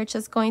here on you're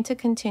just going to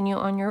continue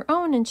on your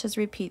own and just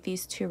repeat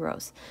these 2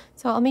 rows.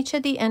 So I'll meet you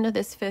at the end of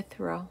this fifth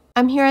row.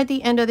 I'm here at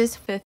the end of this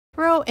fifth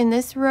row. In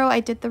this row,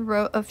 I did the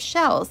row of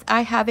shells.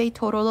 I have a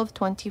total of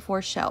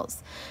 24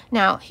 shells.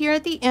 Now here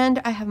at the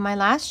end, I have my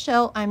last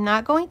shell. I'm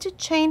not going to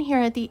chain here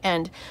at the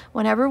end.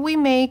 Whenever we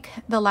make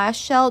the last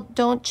shell,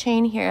 don't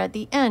chain here at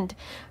the end.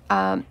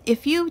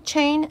 If you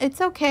chain,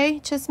 it's okay.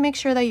 Just make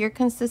sure that you're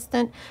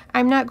consistent.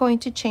 I'm not going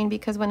to chain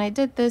because when I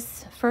did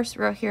this first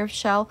row here of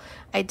shell,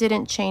 I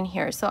didn't chain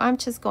here. So I'm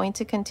just going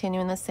to continue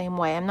in the same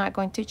way. I'm not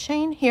going to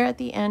chain here at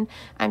the end.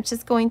 I'm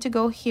just going to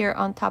go here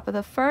on top of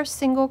the first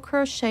single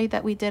crochet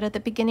that we did at the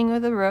beginning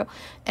of the row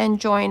and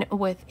join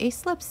with a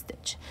slip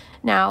stitch.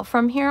 Now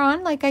from here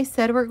on, like I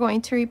said, we're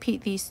going to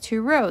repeat these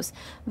 2 rows,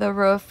 the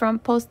row of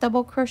front post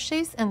double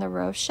crochets and the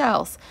row of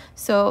shells.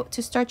 So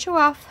to start you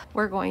off,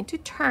 we're going to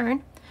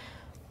turn.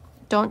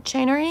 Don't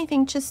chain or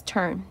anything, just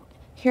turn.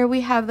 Here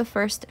we have the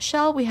first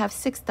shell. We have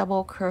 6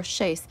 double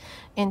crochets.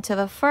 Into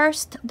the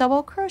first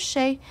double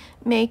crochet,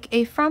 make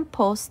a front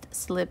post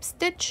slip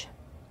stitch.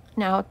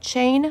 Now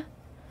chain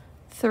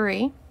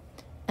 3,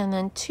 and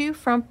then 2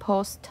 front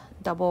post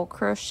double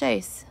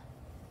crochets.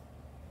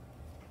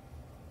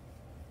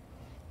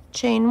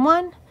 Chain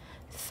 1,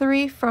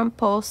 3 front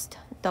post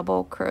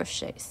double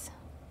crochets.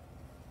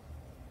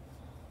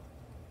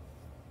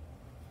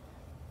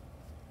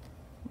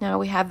 Now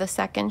we have the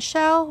second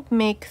shell.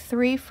 Make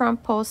 3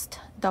 front post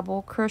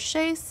double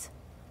crochets.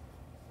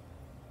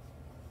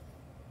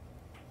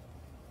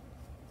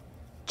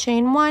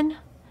 Chain 1,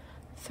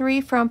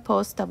 3 front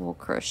post double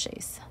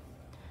crochets.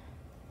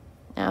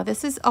 Now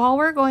this is all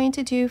we're going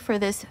to do for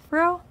this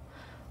row.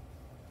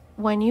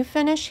 When you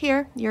finish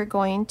here, you're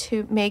going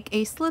to make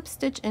a slip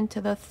stitch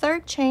into the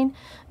 3rd chain,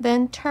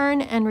 then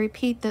turn and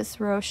repeat this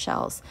row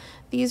shells.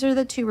 These are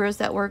the 2 rows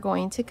that we're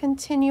going to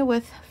continue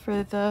with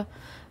for the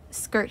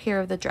skirt here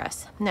of the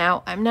dress.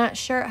 Now, I'm not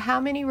sure how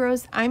many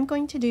rows I'm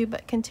going to do,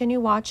 but continue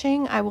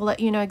watching. I will let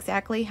you know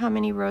exactly how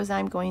many rows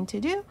I'm going to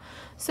do.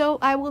 So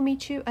I will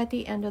meet you at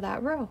the end of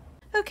that row.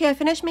 Okay, I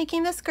finished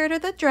making the skirt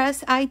of the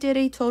dress. I did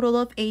a total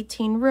of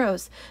 18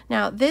 rows.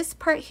 Now, this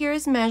part here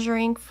is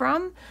measuring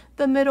from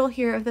the middle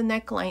here of the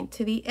neckline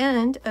to the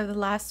end of the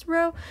last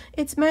row.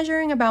 It's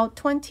measuring about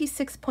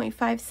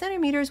 26.5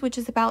 centimeters, which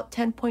is about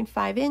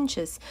 10.5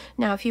 inches.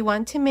 Now, if you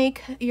want to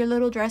make your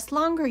little dress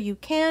longer, you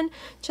can.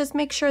 Just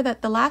make sure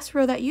that the last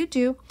row that you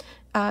do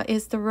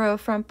is the row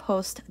front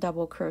post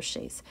double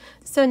crochets.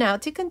 So now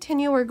to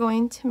continue, we're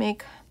going to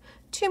make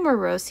 2 more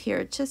rows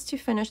here just to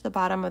finish the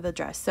bottom of the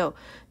dress. So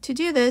to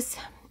do this,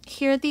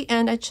 here at the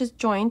end, I just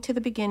joined to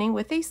the beginning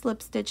with a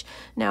slip stitch.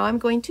 Now I'm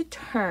going to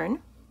turn,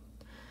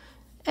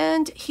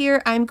 and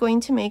here I'm going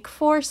to make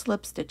 4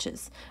 slip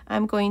stitches.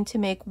 I'm going to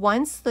make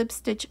 1 slip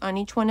stitch on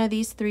each one of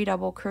these 3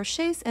 double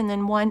crochets, and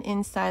then 1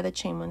 inside the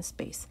chain 1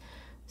 space.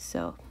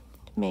 So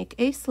make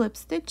a slip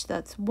stitch.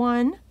 That's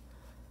 1,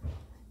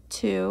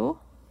 2,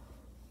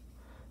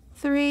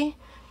 3.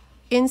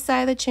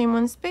 Inside the chain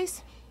 1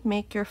 space,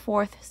 make your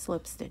 4th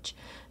slip stitch.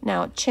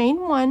 Now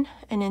chain 1,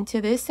 and into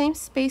this same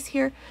space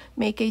here,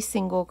 make a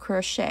single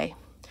crochet.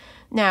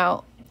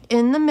 Now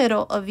in the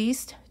middle of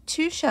these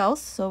 2 shells,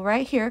 so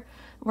right here,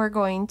 we're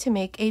going to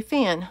make a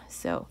fan.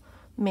 So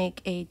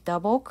make a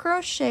double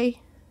crochet,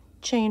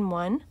 chain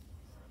 1,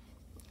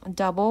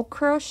 double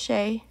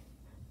crochet,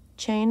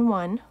 chain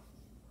 1,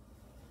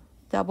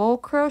 double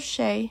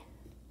crochet,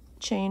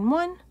 chain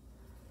 1,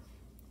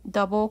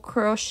 double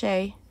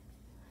crochet,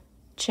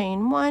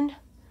 chain 1,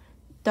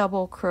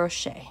 double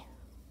crochet.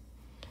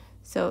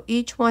 So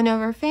each one of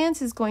our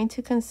fans is going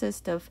to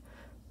consist of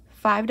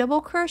 5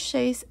 double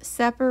crochets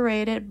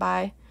separated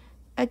by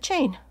a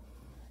chain.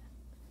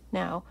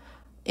 Now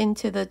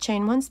into the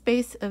chain 1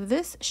 space of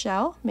this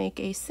shell, make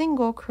a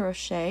single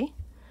crochet,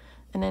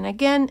 and then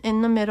again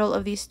in the middle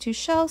of these 2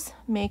 shells,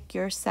 make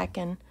your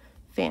 2nd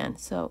fan.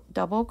 So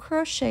double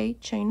crochet,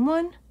 chain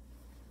 1,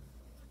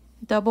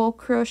 double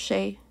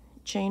crochet,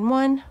 chain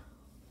 1,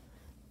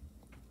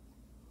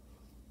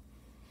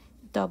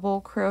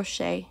 double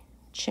crochet,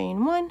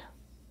 chain 1,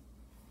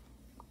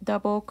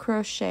 double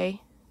crochet,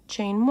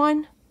 chain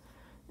 1,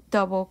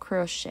 double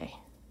crochet.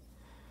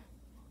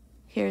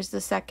 Here's the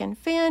 2nd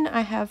fan.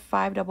 I have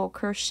 5 double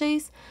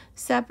crochets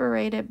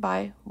separated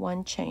by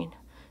 1 chain.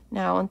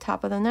 Now on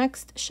top of the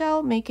next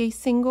shell, make a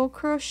single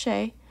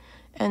crochet,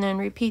 and then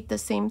repeat the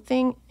same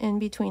thing in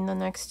between the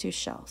next 2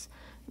 shells.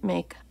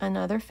 Make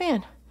another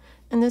fan.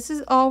 And this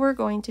is all we're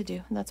going to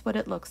do. That's what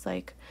it looks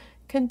like.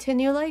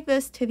 Continue like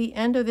this to the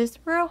end of this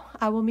row.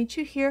 I will meet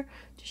you here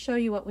to show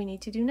you what we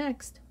need to do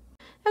next.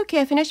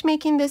 Okay, I finished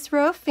making this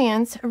row of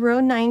fans,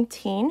 row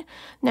 19.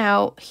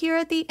 Now here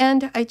at the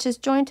end, I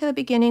just joined to the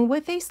beginning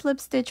with a slip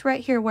stitch right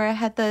here where I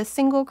had the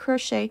single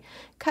crochet,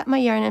 cut my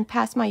yarn and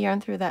pass my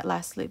yarn through that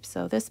last loop.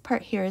 So this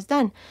part here is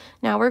done.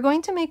 Now we're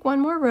going to make 1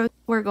 more row.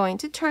 We're going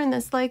to turn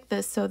this like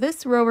this. So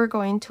this row we're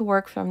going to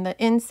work from the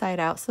inside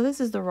out. So this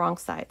is the wrong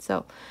side.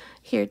 So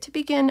here to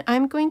begin,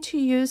 I'm going to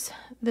use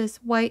this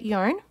white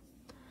yarn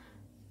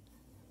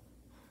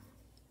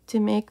to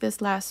make this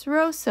last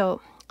row.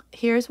 So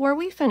here's where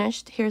we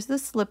finished. Here's the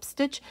slip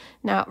stitch.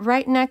 Now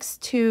right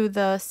next to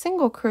the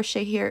single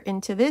crochet here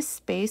into this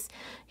space,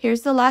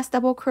 here's the last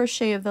double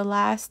crochet of the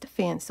last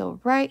fan. So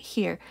right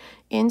here,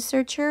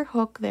 insert your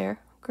hook there,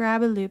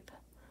 grab a loop,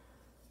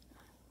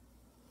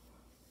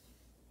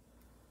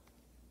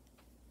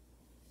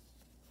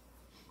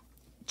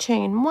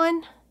 chain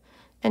 1,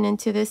 and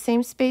into the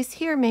same space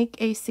here, make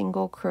a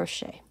single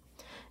crochet.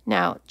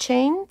 Now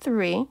chain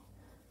 3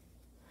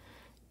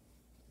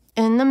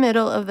 in the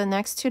middle of the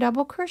next 2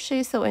 double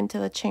crochets, so into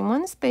the chain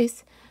 1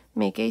 space,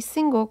 make a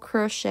single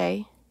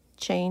crochet,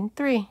 chain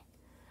 3.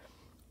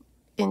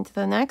 Into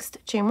the next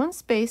chain 1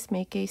 space,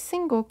 make a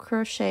single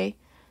crochet,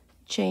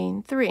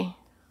 chain 3.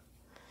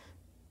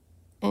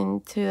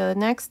 Into the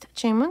next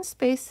chain 1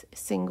 space,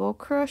 single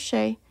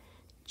crochet,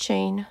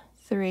 chain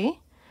 3.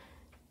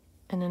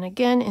 And then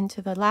again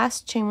into the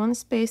last chain 1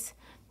 space,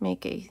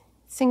 make a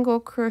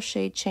single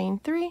crochet, chain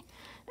 3.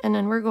 And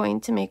then we're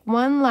going to make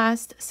one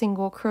last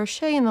single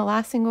crochet, and the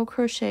last single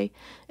crochet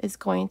is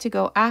going to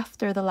go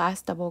after the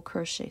last double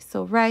crochet.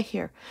 So right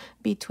here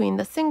between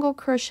the single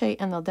crochet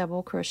and the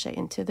double crochet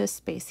into this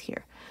space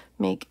here,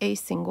 make a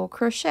single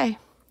crochet.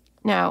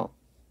 Now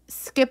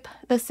skip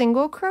the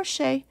single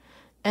crochet,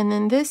 and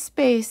then this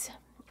space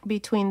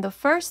between the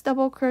first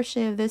double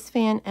crochet of this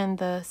fan and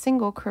the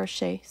single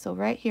crochet, so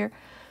right here,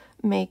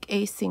 make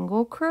a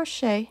single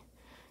crochet,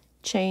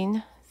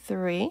 chain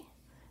 3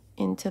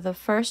 into the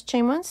first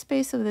chain 1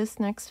 space of this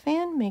next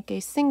fan, make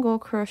a single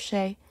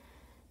crochet,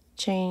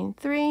 chain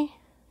 3,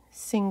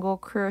 single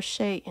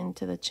crochet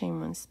into the chain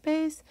 1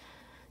 space,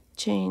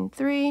 chain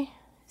 3,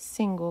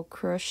 single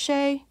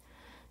crochet,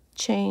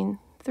 chain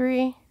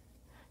 3,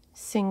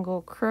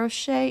 single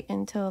crochet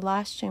into the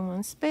last chain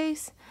 1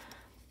 space,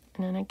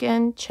 and then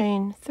again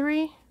chain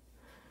 3,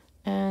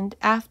 and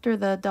after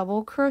the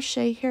double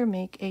crochet here,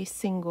 make a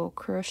single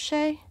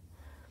crochet,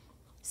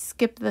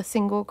 skip the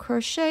single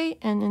crochet,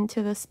 and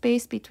into the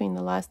space between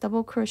the last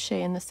double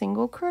crochet and the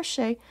single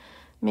crochet,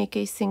 make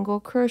a single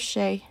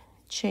crochet,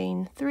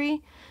 chain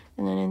 3,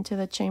 and then into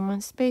the chain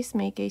 1 space,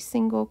 make a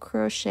single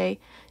crochet,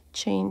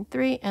 chain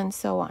 3, and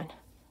so on.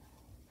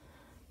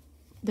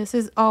 This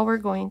is all we're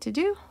going to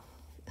do,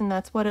 and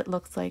that's what it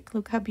looks like.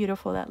 Look how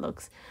beautiful that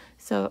looks.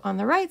 So on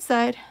the right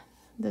side,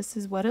 this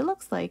is what it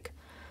looks like.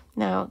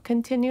 Now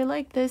continue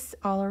like this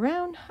all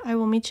around. I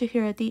will meet you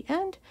here at the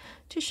end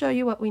to show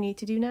you what we need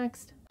to do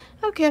next.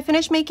 Okay, I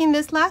finished making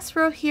this last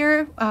row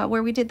here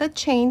where we did the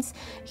chains.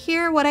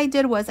 Here what I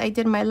did was I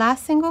did my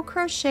last single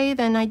crochet,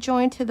 then I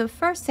joined to the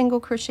first single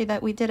crochet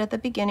that we did at the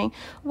beginning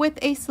with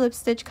a slip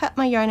stitch, cut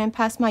my yarn and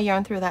passed my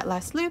yarn through that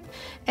last loop,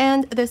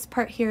 and this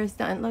part here is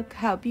done. Look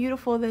how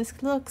beautiful this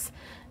looks.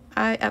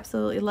 I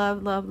absolutely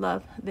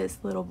love this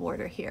little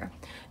border here.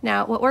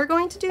 Now what we're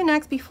going to do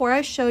next, before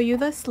I show you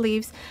the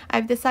sleeves,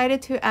 I've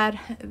decided to add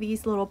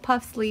these little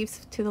puff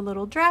sleeves to the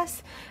little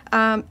dress.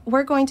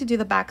 We're going to do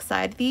the back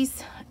side.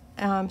 These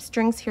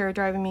strings here are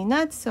driving me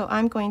nuts, so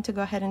I'm going to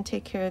go ahead and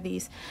take care of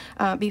these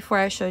before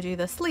I showed you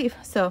the sleeve.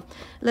 So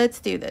let's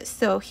do this.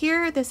 So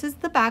here, this is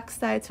the back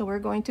side, so we're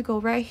going to go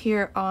right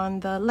here on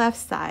the left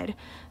side.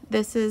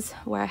 This is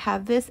where I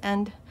have this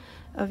end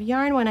of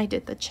yarn when I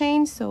did the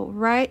chain, so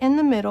right in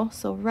the middle,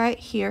 so right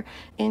here,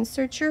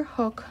 insert your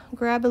hook,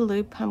 grab a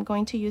loop. I'm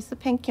going to use the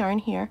pink yarn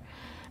here,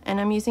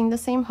 and I'm using the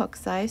same hook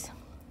size.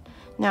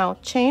 Now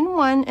chain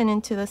 1, and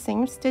into the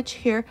same stitch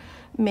here,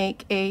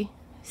 make a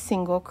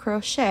single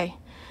crochet.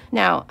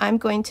 Now I'm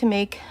going to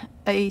make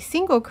a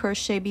single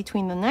crochet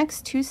between the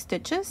next 2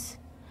 stitches,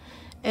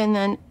 and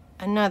then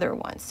another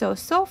one. So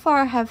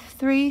far I have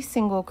 3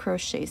 single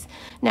crochets.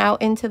 Now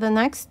into the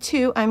next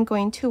 2, I'm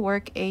going to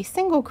work a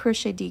single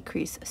crochet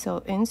decrease. So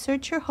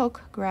insert your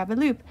hook, grab a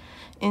loop,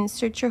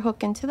 insert your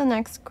hook into the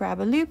next, grab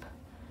a loop,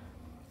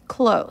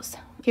 close.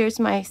 Here's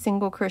my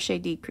single crochet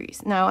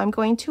decrease. Now I'm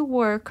going to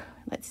work,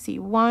 let's see,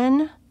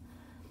 1,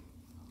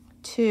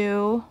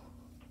 2,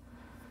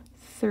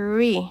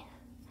 3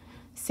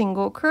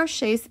 single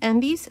crochets,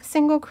 and these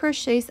single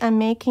crochets, I'm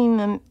making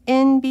them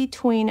in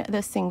between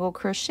the single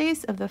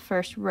crochets of the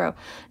first row,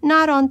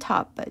 not on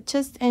top, but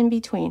just in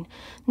between.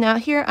 Now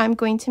here I'm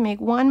going to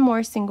make 1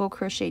 more single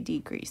crochet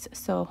decrease.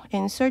 So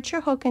insert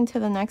your hook into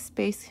the next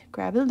space,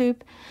 grab a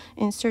loop,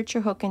 insert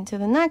your hook into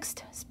the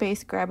next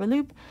space, grab a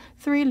loop,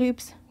 3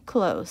 loops,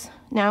 close.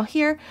 Now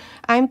here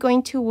I'm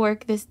going to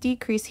work this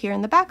decrease here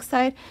in the back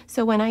side,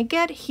 so when I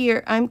get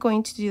here I'm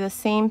going to do the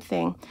same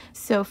thing.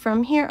 So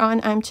from here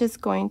on I'm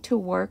just going to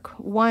work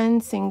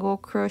 1 single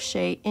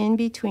crochet in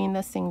between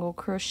the single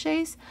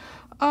crochets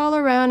all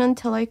around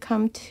until I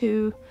come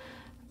to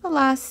the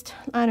last,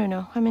 I don't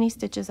know how many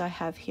stitches I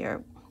have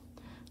here.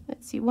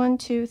 Let's see, 1,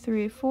 2,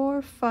 3,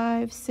 4,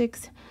 5,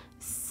 6,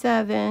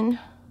 7,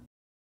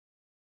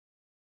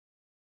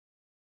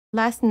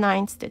 last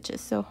 9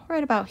 stitches, so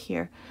right about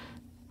here.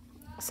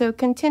 So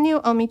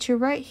continue, I'll meet you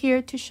right here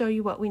to show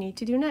you what we need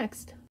to do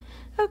next.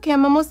 Okay,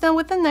 I'm almost done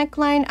with the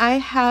neckline. I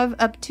have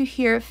up to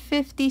here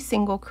 50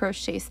 single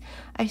crochets.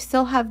 I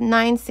still have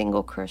 9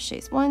 single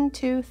crochets. 1,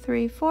 2,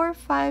 3, 4,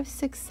 5,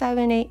 6,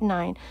 7, 8,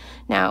 9.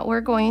 Now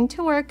we're going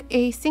to work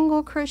a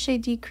single crochet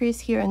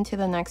decrease here into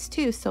the next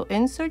 2. So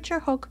insert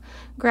your hook,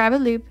 grab a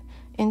loop,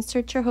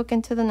 insert your hook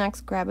into the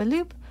next, grab a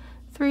loop,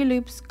 3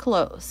 loops,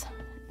 close.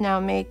 Now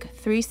make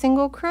 3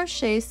 single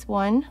crochets,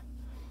 1,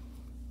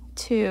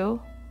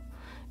 2,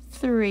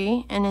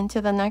 3, and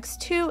into the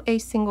next 2 a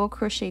single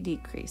crochet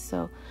decrease.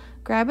 So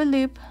grab a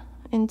loop,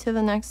 into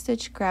the next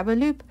stitch, grab a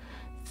loop,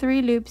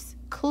 3 loops,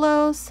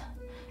 close,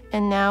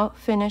 and now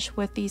finish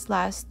with these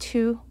last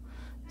 2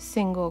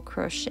 single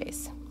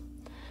crochets.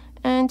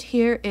 And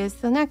here is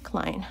the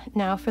neckline.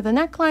 Now for the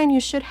neckline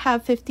you should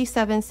have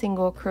 57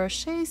 single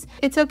crochets.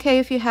 It's okay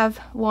if you have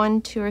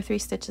 1, 2, or 3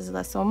 stitches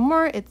less or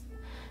more.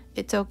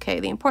 It's okay.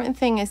 The important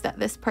thing is that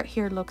this part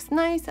here looks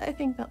nice. I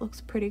think that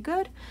looks pretty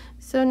good.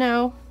 So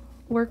now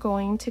we're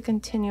going to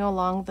continue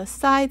along the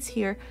sides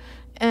here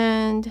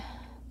and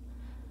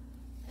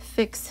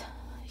fix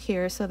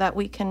here so that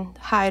we can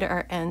hide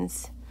our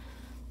ends.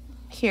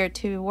 here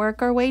to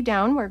work our way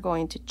down, we're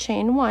going to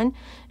chain 1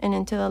 and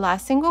into the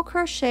last single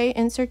crochet,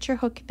 insert your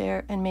hook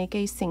there and make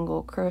a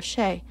single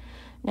crochet.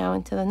 Now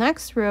into the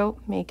next row,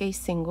 make a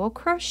single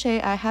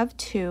crochet. I have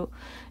 2.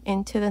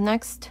 Into the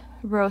next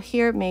row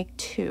here, make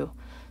 2.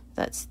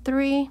 That's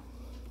 3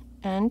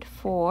 and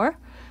 4.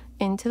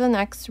 Into the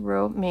next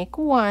row, make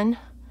 1.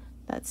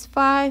 That's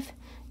 5.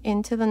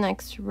 Into the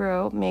next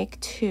row, make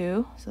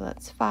 2. So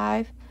that's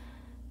 5.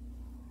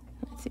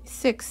 Let's see,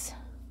 6.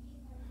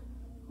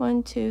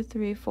 1, 2,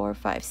 3, 4,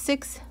 5,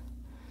 6,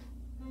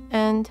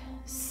 and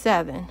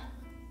 7.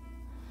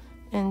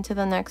 Into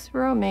the next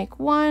row, make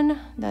 1.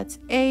 That's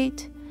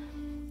 8.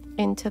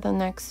 Into the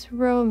next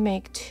row,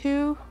 make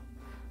 2.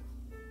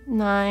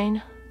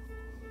 9,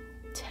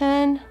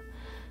 10.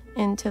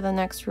 Into the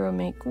next row,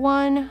 make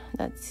 1.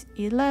 That's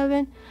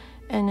 11.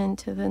 And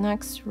into the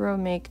next row,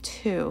 make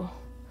 2.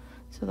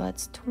 So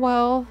that's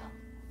 12,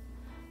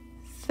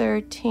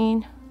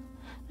 13.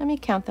 Let me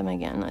count them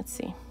again. Let's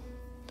see.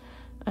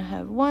 I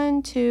have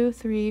 1, 2,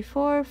 3,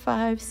 4,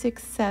 5,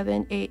 6,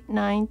 7, 8,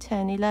 9,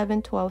 10,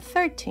 11, 12,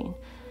 13.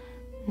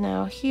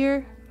 Now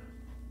here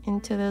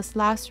into this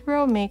last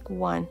row, make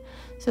 1.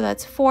 So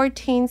that's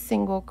 14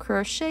 single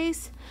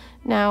crochets.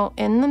 Now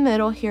in the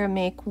middle here,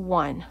 make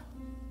 1.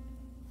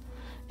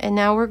 And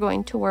now we're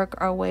going to work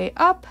our way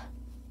up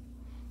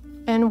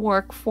and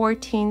work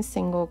 14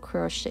 single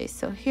crochets.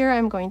 So here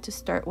I'm going to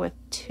start with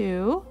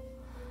 2,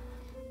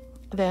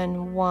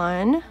 then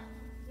 1,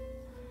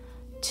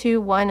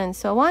 2, 1, and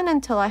so on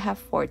until I have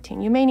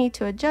 14. You may need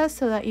to adjust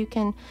so that you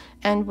can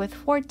end with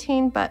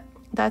 14, but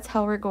that's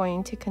how we're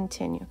going to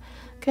continue.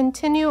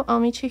 I'll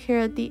meet you here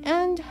at the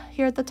end,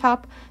 here at the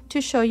top, to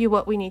show you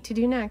what we need to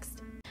do next.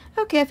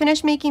 Okay, I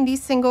finished making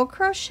these single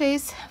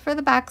crochets. For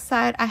the back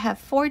side, I have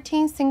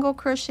 14 single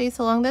crochets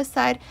along this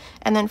side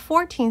and then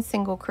 14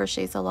 single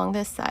crochets along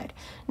this side.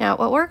 Now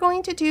what we're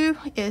going to do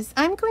is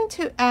I'm going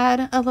to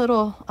add a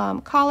little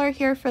collar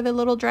here for the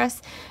little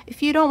dress.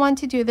 If you don't want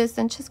to do this,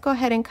 then just go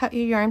ahead and cut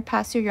your yarn,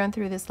 pass your yarn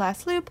through this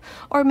last loop,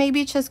 or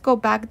maybe just go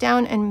back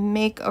down and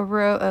make a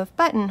row of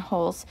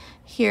buttonholes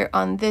here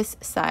on this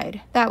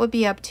side. That would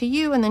be up to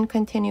you, and then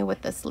continue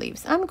with the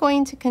sleeves. I'm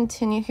going to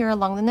continue here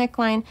along the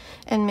neckline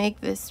and make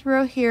this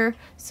row here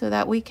so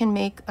that we can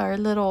make our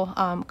little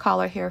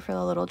collar here for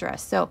the little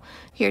dress. So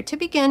here to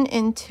begin,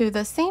 into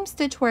the same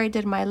stitch where I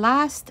did my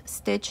last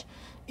stitch,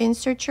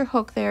 insert your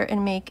hook there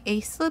and make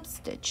a slip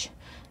stitch.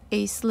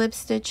 A slip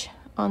stitch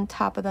on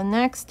top of the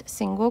next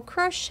single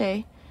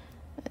crochet.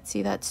 Let's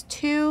see, that's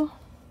 2,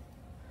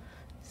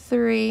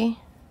 3,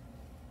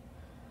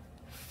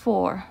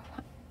 4.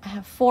 I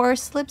have 4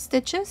 slip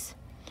stitches.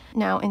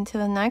 Now into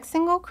the next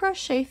single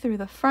crochet through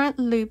the front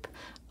loop,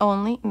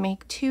 only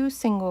make 2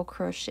 single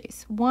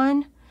crochets,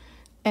 1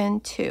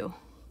 and 2.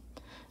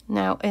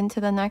 Now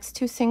into the next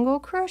 2 single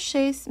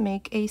crochets,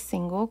 make a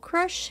single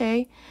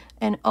crochet,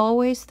 and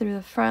always through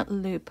the front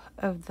loop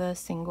of the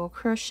single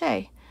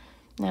crochet.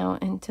 Now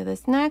into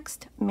this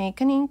next,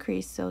 make an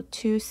increase, so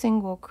 2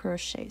 single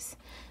crochets.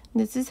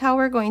 This is how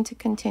we're going to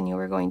continue.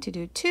 We're going to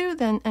do 2,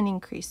 then an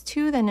increase,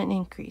 2, then an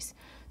increase.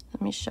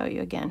 Let me show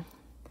you again.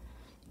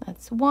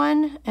 That's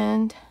 1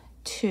 and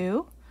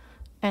 2,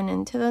 and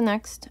into the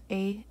next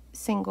a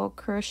single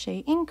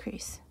crochet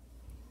increase,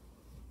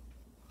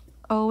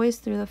 always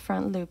through the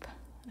front loop.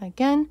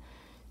 Again,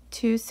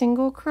 2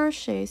 single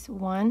crochets,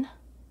 1,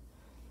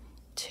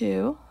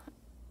 2,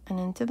 and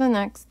into the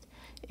next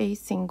a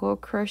single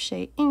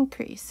crochet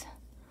increase.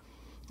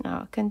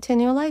 Now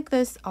continue like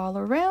this all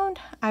around.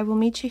 I will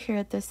meet you here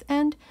at this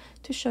end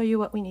to show you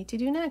what we need to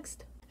do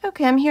next.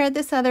 Okay, I'm here at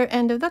this other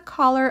end of the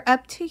collar.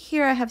 Up to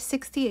here I have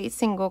 68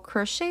 single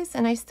crochets,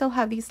 and I still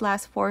have these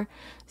last 4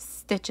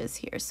 stitches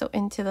here. So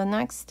into the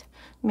next,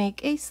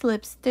 make a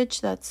slip stitch,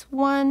 that's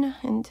 1,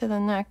 into the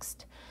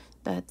next,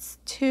 that's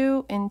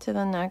 2, into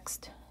the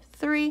next,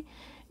 3,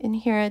 and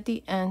here at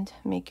the end,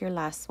 make your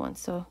last one.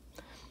 So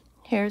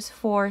here's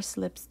 4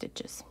 slip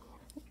stitches.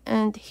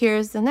 And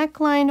here's the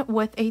neckline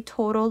with a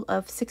total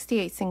of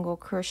 68 single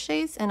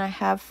crochets, and I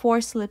have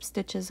 4 slip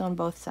stitches on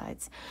both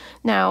sides.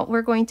 Now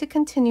we're going to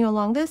continue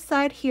along this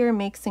side. Here,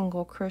 make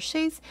single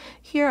crochets.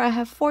 Here I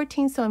have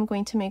 14, so I'm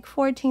going to make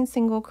 14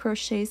 single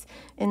crochets.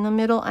 In the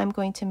middle, I'm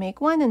going to make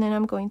 1, and then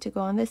I'm going to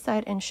go on this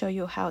side and show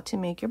you how to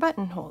make your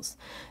buttonholes.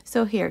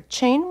 So here,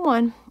 chain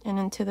 1, and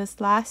into this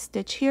last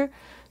stitch here,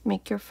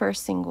 make your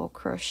first single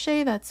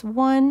crochet. That's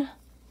 1,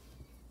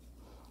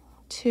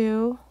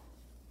 2,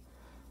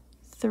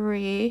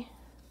 3,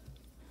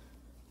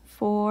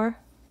 4,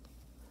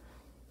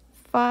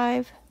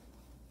 5,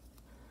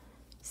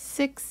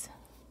 6,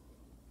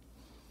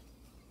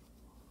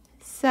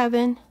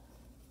 7,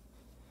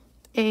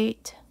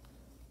 8,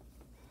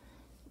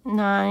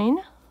 9,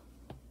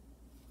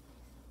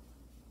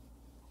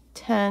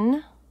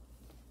 10,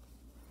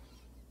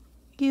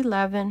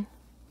 11,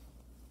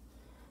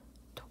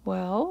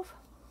 12,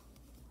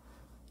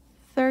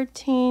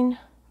 13,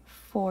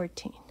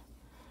 14.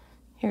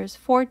 Here's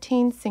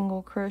 14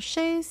 single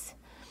crochets.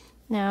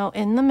 Now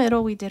in the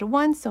middle we did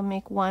 1, so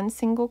make 1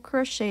 single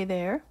crochet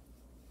there.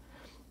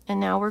 And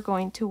now we're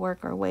going to work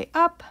our way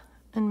up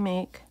and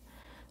make,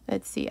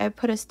 let's see, I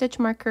put a stitch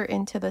marker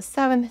into the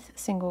 7th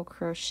single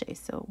crochet.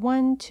 So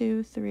 1,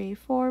 2, 3,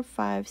 4,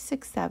 5,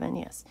 6, 7,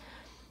 yes.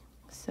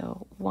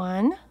 So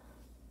 1,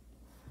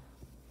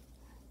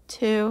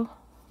 2,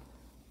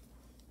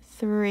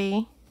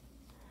 3,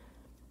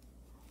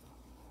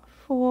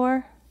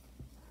 4,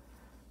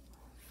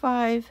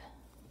 5,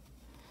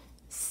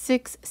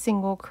 6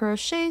 single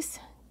crochets,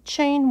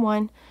 chain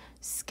 1,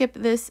 skip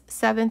this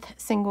 7th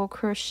single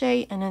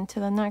crochet, and into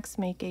the next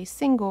make a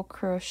single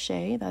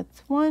crochet.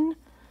 That's 1,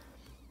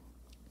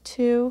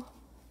 2,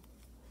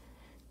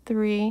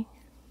 3,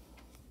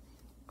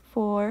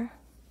 4,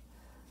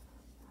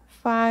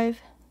 5,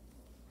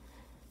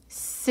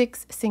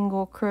 6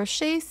 single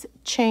crochets,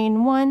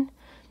 chain 1,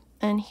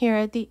 and here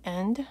at the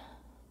end,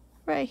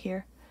 right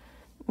here,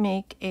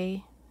 make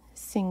a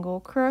single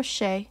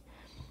crochet.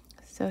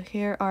 So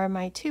here are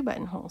my 2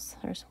 buttonholes.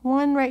 There's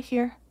 1 right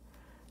here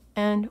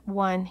and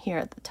 1 here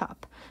at the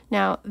top.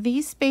 Now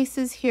these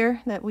spaces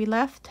here that we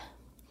left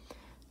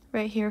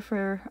right here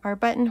for our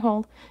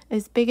buttonhole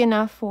is big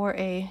enough for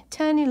a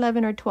 10,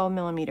 11, or 12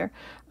 millimeter.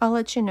 I'll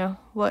let you know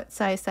what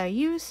size I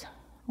use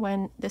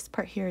when this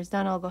part here is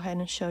done. I'll go ahead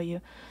and show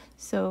you.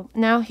 So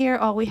now here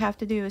all we have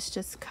to do is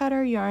just cut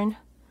our yarn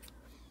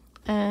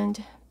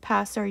and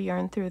pass our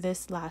yarn through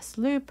this last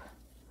loop,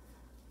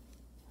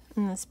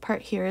 and this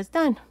part here is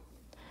done.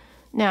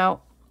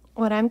 Now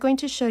what I'm going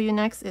to show you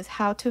next is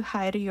how to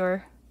hide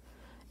your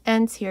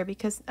ends here,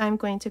 because I'm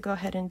going to go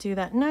ahead and do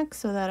that next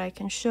so that I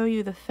can show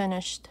you the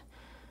finished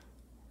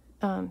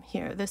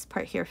here, this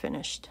part here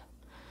finished.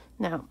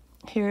 Now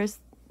here's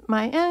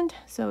my end,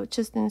 so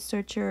just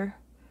insert your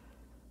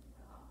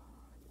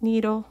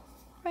needle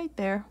right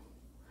there,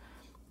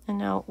 and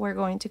now we're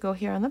going to go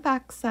here on the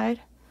back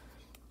side,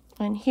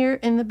 and here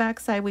in the back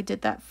side we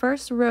did that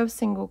first row of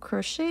single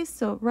crochets,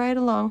 so right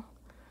along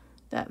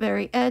that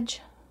very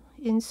edge,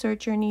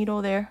 insert your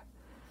needle there,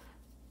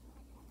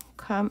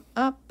 come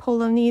up,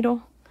 pull a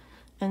needle,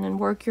 and then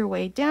work your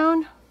way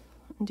down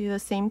and do the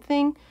same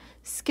thing.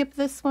 Skip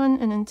this one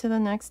and into the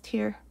next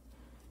here,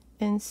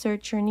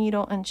 insert your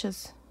needle and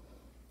just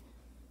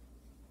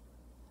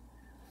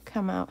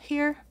come out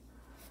here,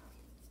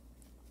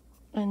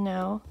 and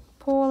now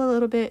pull a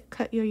little bit,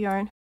 cut your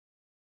yarn,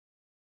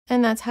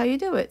 and that's how you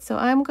do it. So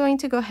I'm going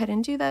to go ahead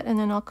and do that, and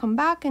then I'll come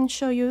back and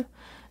show you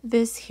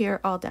this here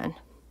all done.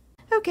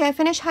 Okay, I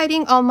finished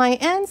hiding all my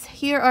ends.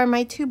 Here are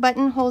my 2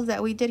 buttonholes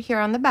that we did here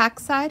on the back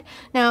side.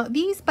 Now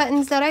these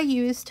buttons that I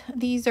used,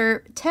 these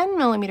are 10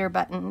 millimeter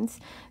buttons,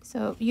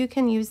 so you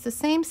can use the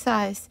same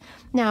size.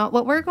 Now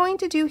what we're going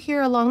to do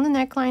here along the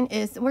neckline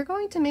is we're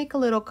going to make a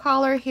little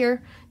collar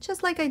here,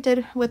 just like I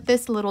did with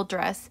this little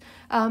dress.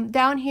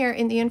 Down here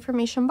in the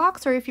information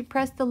box, or if you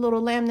press the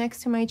little lamb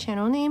next to my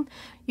channel name,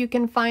 you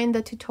can find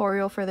the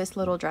tutorial for this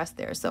little dress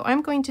there. So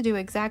I'm going to do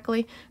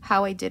exactly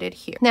how I did it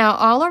here. Now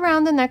all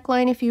around the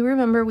neckline, if you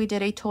remember, we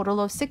did a total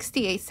of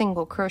 68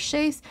 single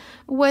crochets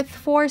with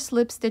 4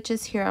 slip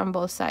stitches here on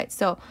both sides.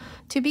 So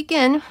to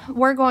begin,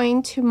 we're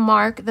going to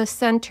mark the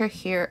center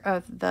here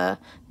of the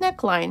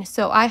neckline.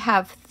 So I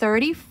have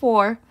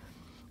 34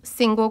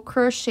 single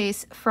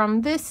crochets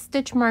from this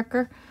stitch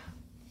marker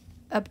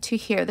up to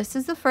here. This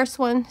is the first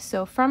one,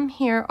 so from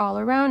here all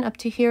around up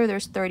to here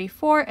there's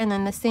 34, and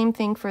then the same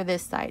thing for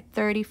this side,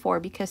 34,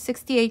 because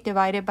 68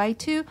 divided by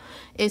 2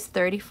 is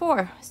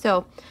 34.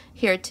 So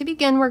here to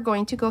begin, we're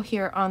going to go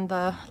here on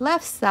the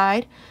left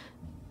side,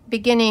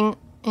 beginning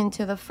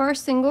into the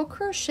first single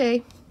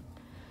crochet.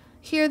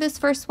 Here, this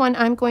first one,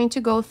 I'm going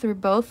to go through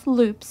both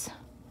loops.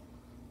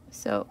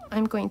 So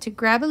I'm going to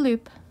grab a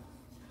loop.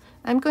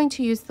 I'm going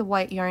to use the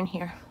white yarn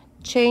here,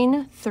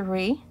 chain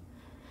 3.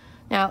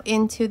 Now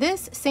into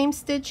this same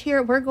stitch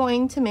here, we're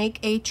going to make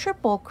a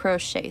triple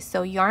crochet.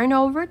 So yarn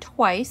over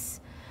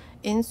twice,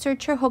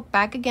 insert your hook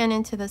back again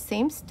into the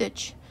same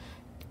stitch,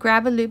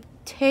 grab a loop,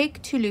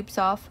 take 2 loops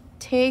off,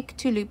 take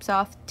 2 loops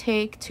off,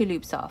 take 2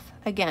 loops off.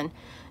 Again,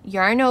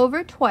 yarn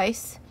over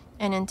twice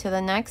and into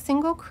the next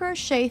single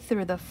crochet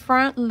through the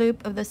front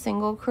loop of the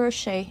single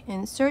crochet,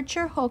 insert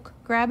your hook,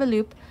 grab a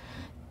loop,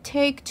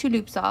 take 2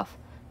 loops off,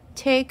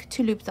 take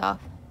 2 loops off,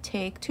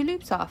 take 2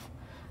 loops off.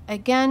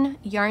 Again,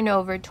 yarn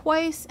over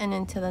twice and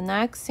into the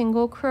next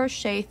single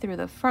crochet through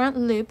the front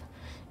loop,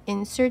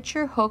 insert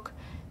your hook,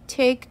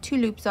 take 2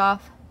 loops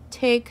off,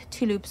 take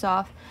 2 loops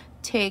off,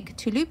 take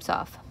 2 loops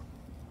off.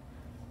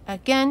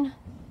 Again,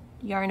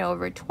 yarn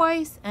over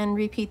twice and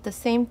repeat the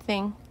same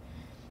thing.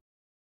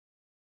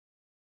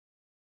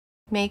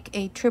 Make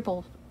a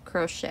triple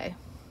crochet.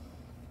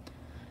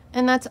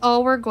 And that's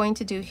all we're going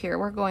to do here.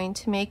 We're going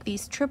to make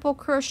these triple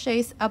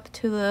crochets up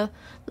to the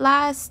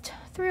last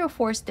 3 or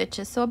 4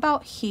 stitches, so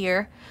about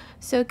here.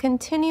 So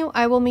continue,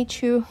 I will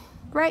meet you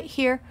right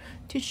here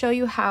to show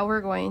you how we're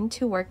going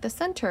to work the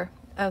center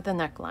of the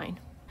neckline.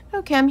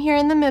 Okay, I'm here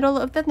in the middle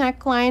of the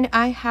neckline.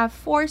 I have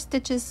 4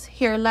 stitches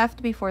here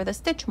left before the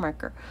stitch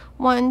marker.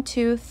 1,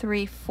 2,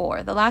 3,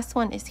 4. The last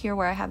one is here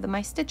where I have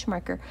my stitch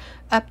marker.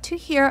 Up to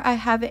here, I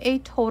have a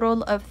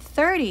total of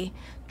 30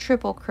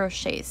 triple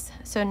crochets.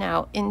 So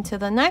now into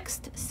the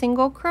next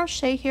single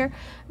crochet here,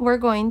 we're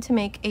going to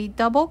make a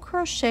double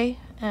crochet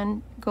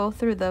and go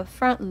through the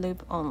front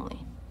loop only.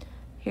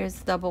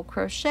 Here's double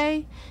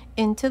crochet.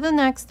 Into the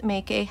next,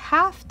 make a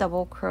half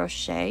double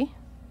crochet.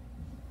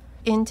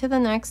 Into the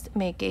next,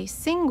 make a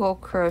single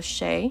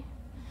crochet.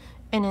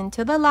 And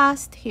into the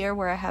last here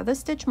where I have the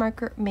stitch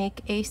marker,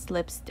 make a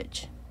slip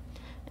stitch.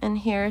 And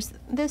here's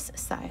this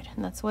side,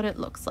 and that's what it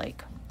looks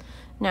like.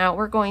 Now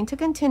we're going to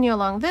continue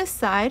along this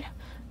side,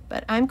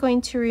 but I'm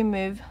going to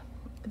remove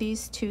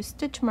these 2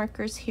 stitch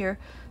markers here,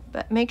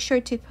 but make sure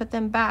to put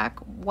them back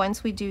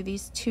once we do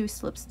these 2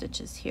 slip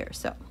stitches here.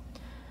 So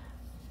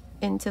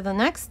into the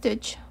next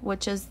stitch,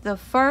 which is the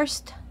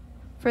first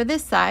for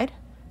this side,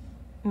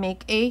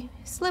 make a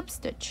slip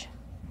stitch.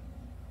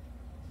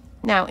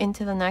 Now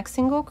into the next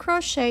single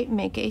crochet,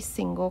 make a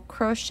single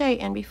crochet.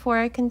 And before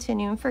I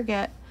continue and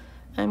forget,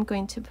 I'm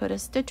going to put a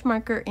stitch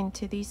marker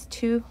into these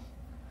 2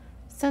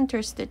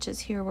 center stitches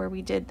here where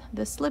we did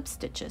the slip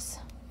stitches.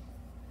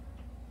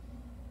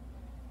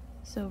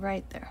 So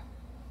right there.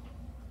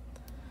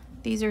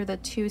 These are the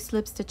 2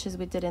 slip stitches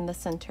we did in the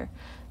center.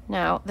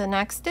 Now the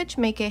next stitch,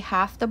 make a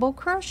half double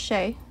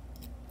crochet,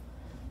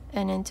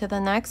 and into the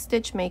next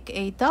stitch make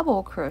a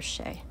double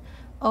crochet.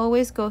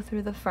 Always go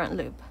through the front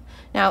loop.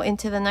 Now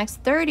into the next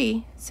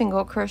 30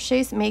 single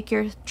crochets, make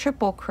your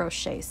triple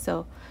crochet.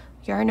 So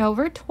yarn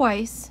over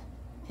twice,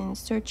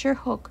 insert your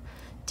hook,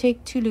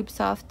 take 2 loops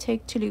off,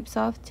 take 2 loops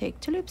off, take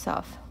 2 loops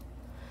off.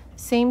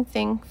 Same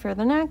thing for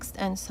the next,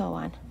 and so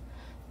on.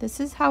 This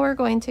is how we're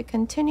going to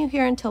continue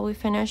here until we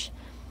finish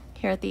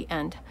here at the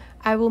end.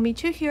 I will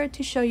meet you here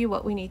to show you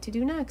what we need to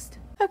do next.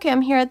 Okay,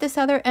 I'm here at this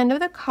other end of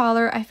the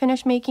collar. I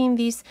finished making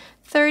these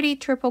 30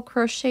 triple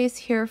crochets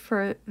here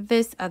for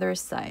this other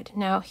side.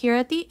 Now here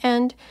at the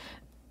end,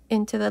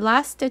 into the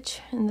last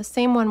stitch, in the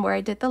same one where I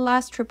did the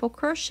last triple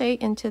crochet,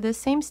 into the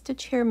same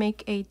stitch here,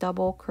 make a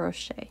double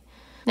crochet.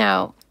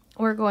 Now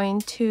we're going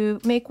to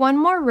make one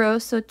more row,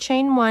 so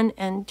chain 1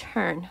 and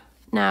turn.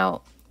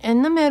 Now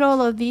in the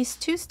middle of these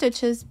 2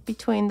 stitches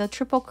between the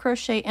triple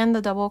crochet and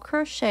the double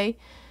crochet,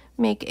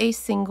 make a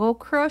single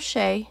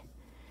crochet,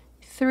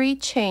 3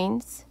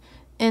 chains.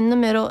 In the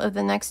middle of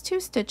the next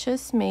 2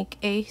 stitches, make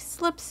a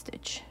slip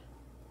stitch,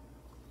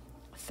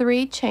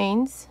 3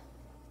 chains.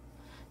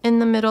 In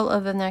the middle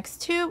of the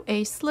next 2,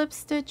 a slip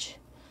stitch,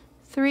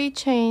 3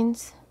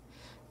 chains.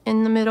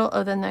 In the middle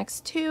of the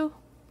next 2,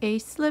 a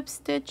slip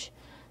stitch,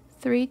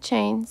 3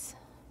 chains.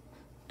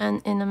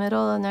 And in the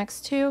middle of the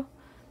next 2,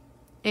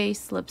 a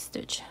slip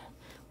stitch.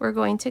 We're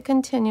going to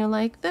continue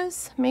like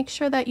this. Make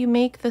sure that you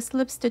make the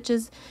slip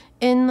stitches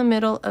in the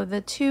middle of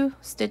the 2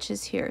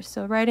 stitches here,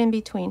 so right in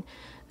between.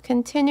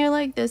 Continue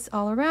like this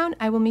all around.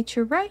 I will meet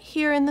you right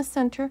here in the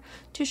center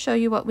to show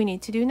you what we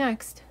need to do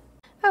next.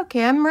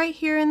 Okay, I'm right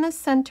here in the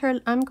center.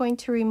 I'm going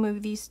to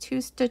remove these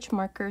 2 stitch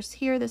markers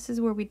here. This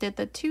is where we did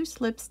the 2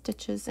 slip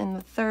stitches in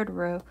the 3rd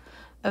row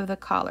of the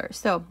collar.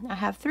 So I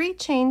have 3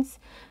 chains,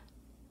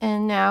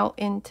 and now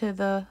into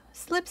the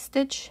slip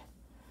stitch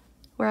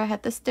where I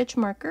had the stitch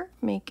marker,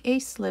 make a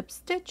slip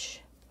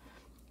stitch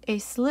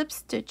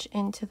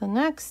into the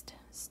next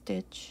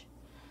stitch.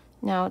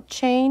 Now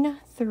chain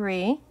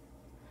 3,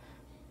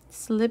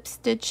 slip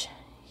stitch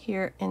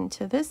here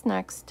into this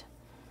next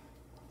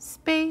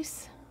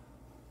space,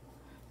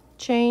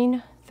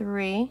 chain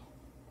 3,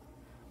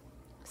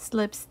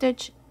 slip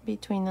stitch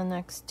between the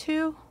next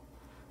 2,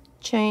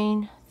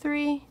 chain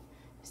 3,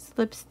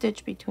 slip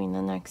stitch between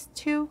the next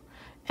 2,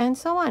 and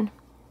so on.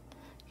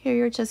 Here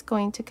you're just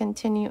going to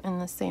continue in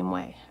the same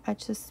way. I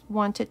just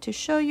wanted to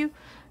show you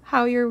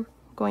how you're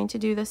going to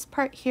do this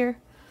part here,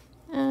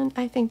 and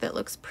I think that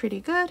looks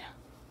pretty good.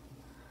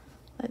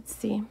 Let's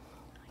see.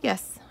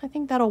 Yes, I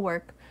think that'll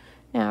work.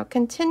 Now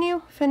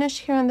continue, finish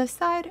here on this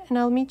side, and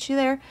I'll meet you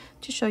there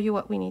to show you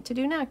what we need to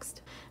do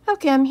next.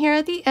 Okay, I'm here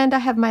at the end. I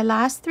have my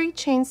last 3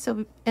 chains,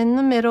 so in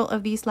the middle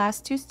of these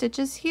last 2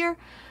 stitches here,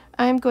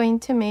 I'm going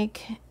to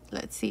make,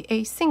 let's see,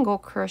 a single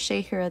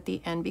crochet here at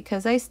the end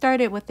because I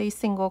started with a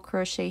single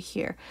crochet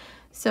here.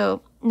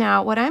 So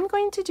now what I'm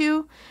going to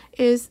do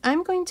is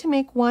I'm going to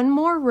make one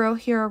more row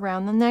here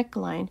around the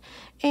neckline,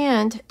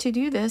 and to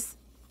do this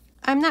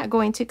I'm not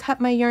going to cut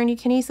my yarn. You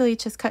can easily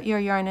just cut your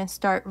yarn and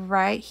start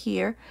right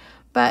here,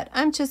 but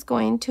I'm just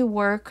going to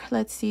work,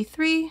 let's see,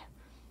 3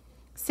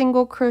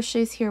 single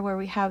crochets here where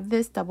we have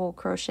this double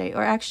crochet,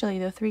 or actually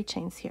the 3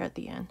 chains here at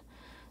the end.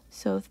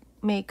 So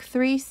make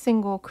 3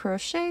 single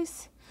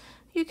crochets.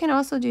 You can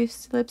also do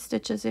slip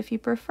stitches if you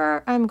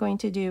prefer. I'm going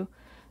to do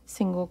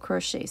single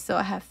crochets. So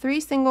I have 3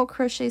 single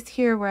crochets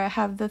here where I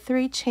have the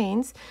 3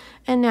 chains,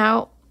 and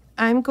now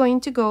I'm going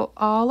to go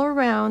all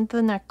around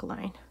the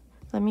neckline.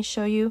 Let me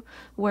show you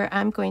where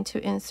I'm going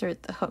to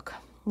insert the hook.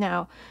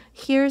 Now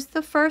here's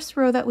the first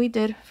row that we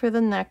did for the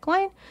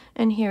neckline,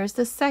 and here's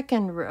the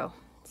second row.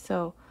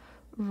 So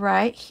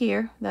right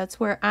here, that's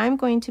where I'm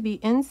going to be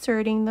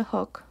inserting the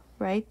hook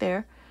right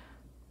there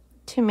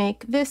to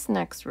make this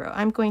next row.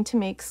 I'm going to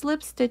make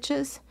slip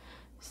stitches,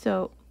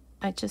 so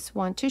I just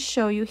want to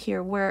show you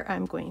here where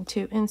I'm going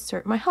to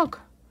insert my hook.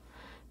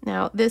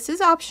 Now this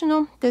is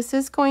optional. This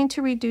is going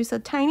to reduce a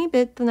tiny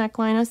bit the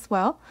neckline as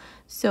well.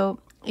 So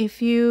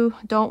if you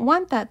don't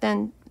want that,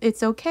 then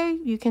it's okay.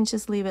 You can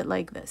just leave it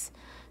like this.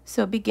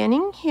 So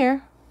beginning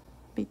here,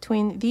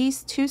 between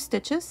these two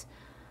stitches,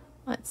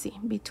 let's see,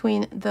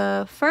 between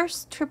the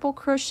first triple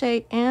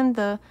crochet and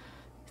the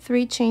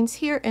 3 chains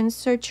here,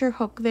 insert your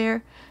hook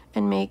there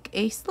and make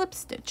a slip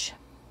stitch.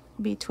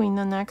 Between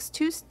the next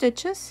 2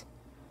 stitches,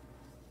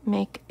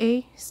 make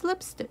a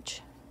slip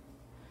stitch.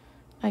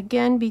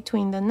 Again,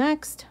 between the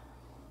next,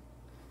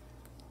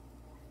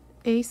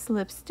 a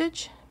slip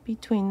stitch,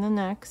 between the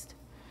next,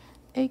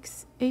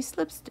 a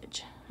slip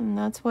stitch. And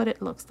that's what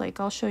it looks like.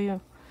 I'll show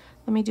you.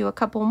 Let me do a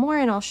couple more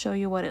and I'll show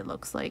you what it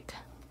looks like.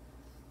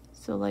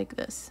 So like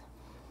this.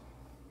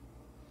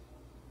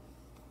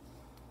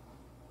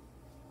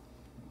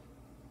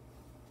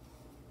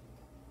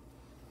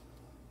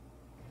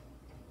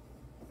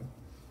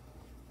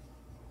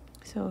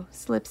 So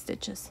slip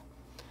stitches.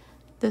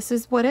 This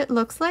is what it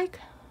looks like,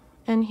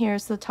 and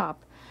here's the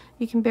top.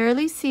 You can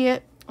barely see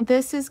it.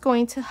 This is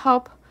going to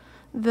help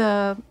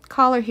the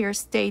collar here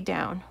stay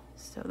down.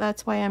 So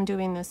that's why I'm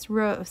doing this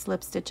row of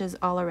slip stitches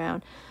all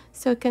around.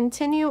 So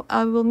continue.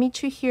 I will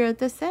meet you here at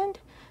this end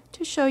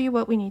to show you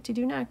what we need to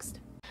do next.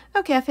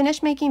 Okay, I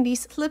finished making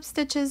these slip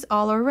stitches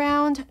all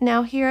around.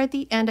 Now here at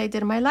the end, I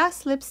did my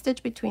last slip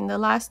stitch between the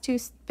last 2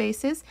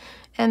 spaces,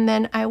 and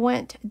then I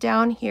went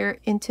down here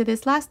into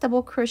this last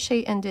double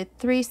crochet and did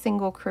 3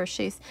 single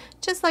crochets,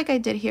 just like I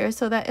did here,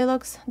 so that it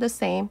looks the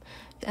same.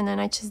 And then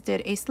I just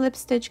did a slip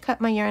stitch,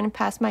 cut my yarn, and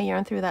passed my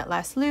yarn through that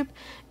last loop,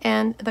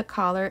 and the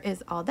collar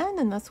is all done,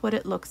 and that's what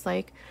it looks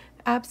like.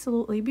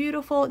 Absolutely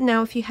beautiful.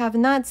 Now if you have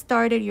not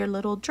started your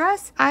little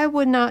dress, I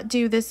would not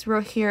do this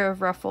row here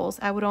of ruffles.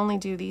 I would only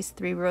do these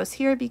 3 rows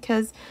here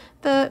because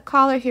the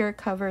collar here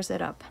covers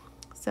it up.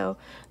 So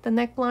the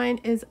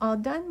neckline is all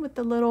done with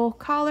the little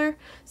collar.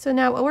 So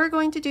now what we're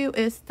going to do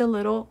is the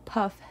little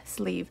puff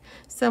sleeve.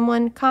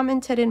 Someone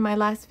commented in my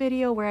last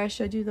video where I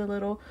showed you the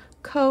little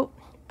coat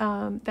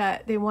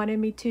that they wanted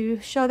me to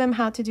show them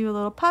how to do a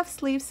little puff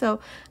sleeve, so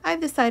I've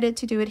decided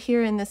to do it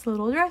here in this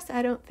little dress.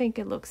 I don't think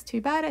it looks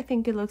too bad. I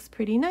think it looks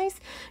pretty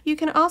nice. You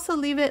can also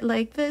leave it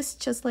like this,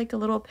 just like a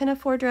little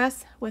pinafore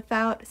dress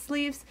without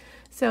sleeves.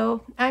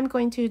 So I'm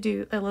going to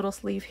do a little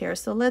sleeve here.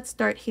 So let's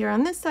start here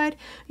on this side.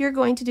 You're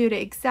going to do it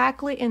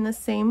exactly in the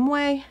same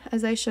way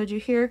as I showed you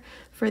here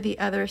for the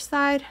other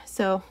side.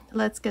 So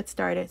let's get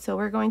started. So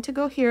we're going to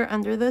go here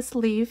under the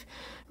sleeve.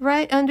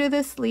 Right under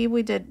the sleeve,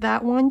 we did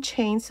that 1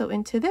 chain. So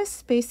into this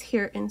space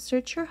here,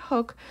 insert your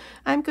hook.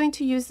 I'm going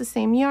to use the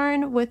same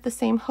yarn with the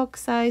same hook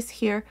size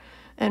here,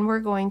 and we're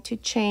going to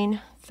chain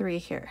 3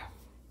 here.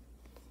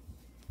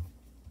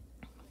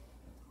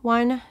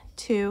 1,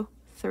 2,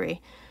 3.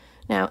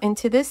 Now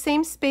into this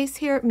same space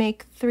here,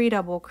 make 3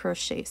 double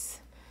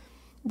crochets.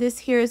 This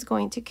here is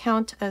going to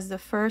count as the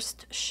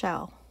first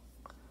shell.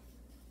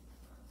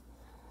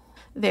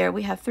 There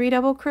we have 3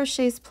 double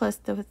crochets plus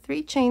the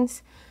 3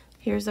 chains.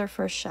 Here's our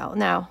first shell.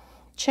 Now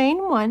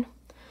chain 1,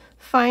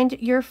 find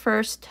your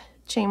first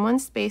chain 1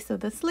 space of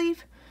the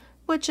sleeve,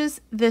 which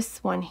is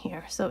this one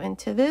here. So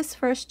into this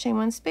first chain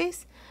 1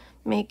 space,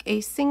 make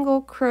a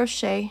single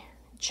crochet,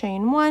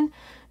 chain 1,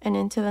 and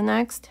into the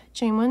next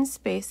chain 1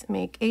 space,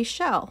 make a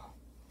shell.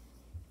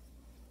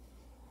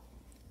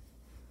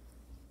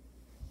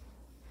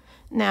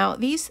 Now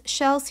these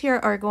shells here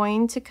are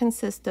going to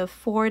consist of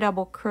 4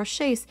 double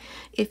crochets.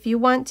 If you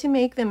want to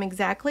make them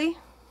exactly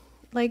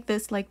like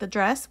this, like the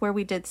dress where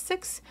we did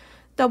 6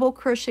 double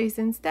crochets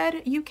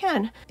instead, you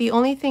can. The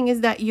only thing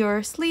is that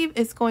your sleeve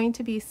is going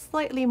to be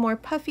slightly more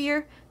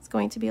puffier. It's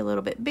going to be a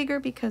little bit bigger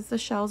because the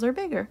shells are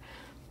bigger.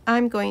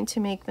 I'm going to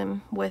make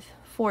them with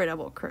 4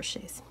 double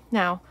crochets.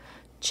 Now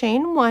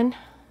chain 1,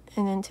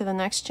 and into the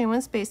next chain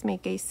 1 space,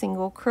 make a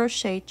single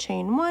crochet,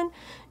 chain 1,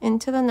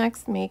 into the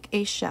next make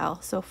a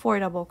shell. So 4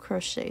 double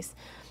crochets.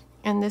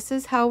 And this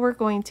is how we're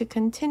going to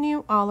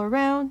continue all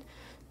around.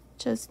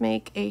 Just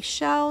make a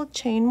shell,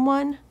 chain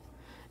 1,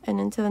 and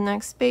into the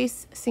next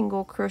space,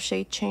 single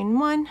crochet, chain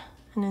 1,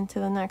 and into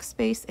the next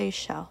space, a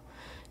shell.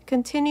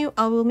 Continue.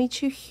 I will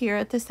meet you here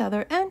at this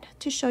other end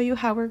to show you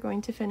how we're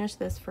going to finish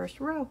this first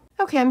row.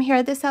 Okay, I'm here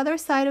at this other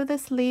side of the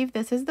sleeve.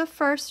 This is the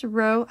first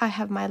row. I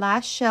have my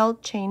last shell,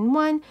 chain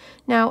 1.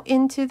 Now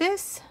into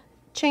this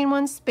chain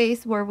 1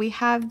 space where we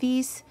have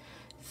these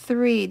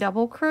 3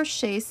 double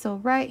crochets, so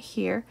right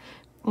here,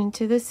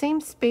 into the same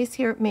space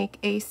here, make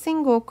a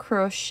single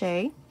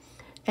crochet.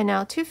 And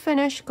now to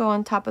finish, go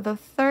on top of the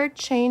 3rd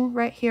chain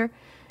right here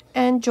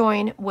and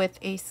join with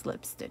a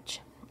slip stitch.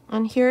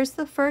 And here's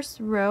the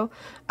first row.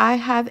 I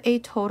have a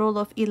total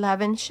of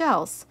 11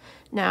 shells.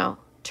 Now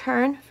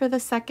turn for the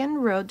 2nd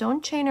row.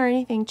 Don't chain or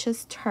anything,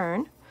 just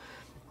turn.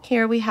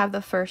 Here we have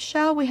the first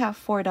shell. We have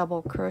 4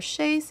 double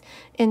crochets.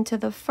 Into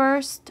the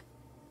first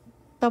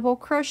double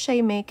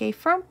crochet, make a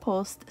front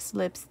post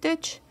slip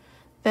stitch,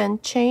 then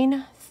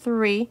chain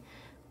 3,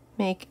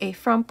 make a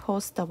front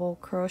post double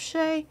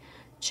crochet,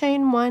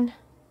 chain 1,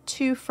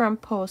 2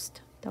 front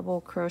post double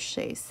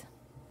crochets.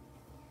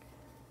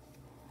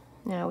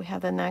 Now we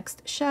have the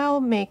next shell,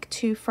 make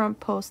 2 front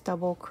post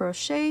double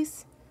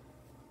crochets,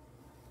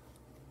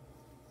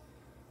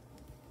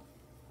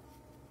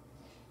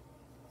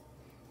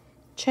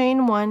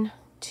 chain 1,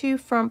 2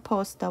 front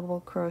post double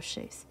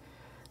crochets.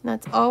 And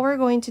that's all we're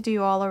going to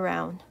do all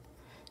around.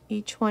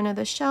 Each one of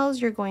the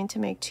shells you're going to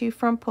make 2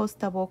 front post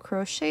double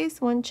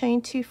crochets, 1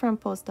 chain, 2 front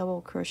post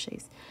double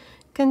crochets.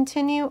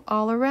 Continue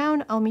all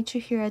around. I'll meet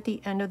you here at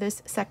the end of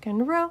this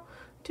second row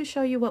to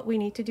show you what we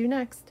need to do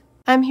next.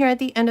 I'm here at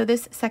the end of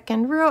this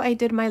second row. I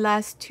did my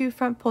last 2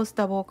 front post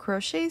double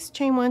crochets,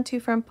 chain 1, 2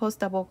 front post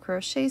double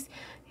crochets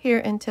here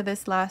into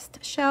this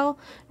last shell.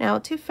 Now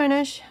to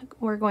finish,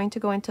 we're going to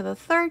go into the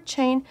third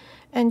chain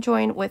and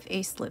join with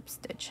a slip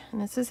stitch.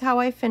 And this is how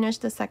I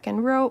finished the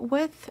second row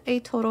with a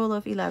total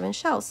of 11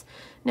 shells.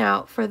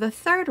 Now for the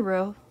third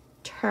row,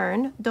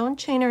 turn, don't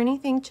chain or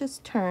anything,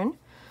 just turn.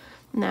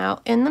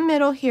 Now in the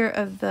middle here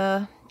of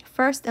the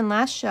first and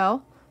last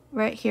shell,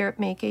 right here,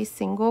 make a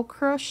single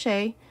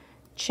crochet,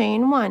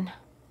 chain 1.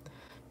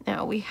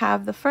 Now we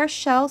have the first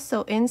shell,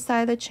 so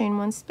inside the chain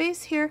 1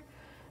 space here,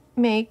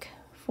 make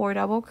 4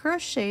 double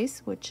crochets,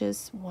 which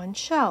is 1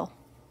 shell.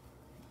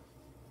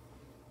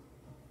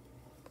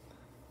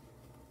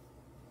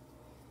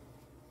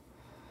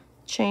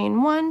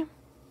 Chain 1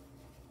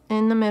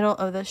 in the middle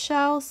of the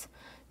shells,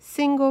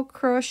 single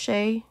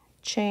crochet,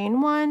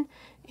 chain 1,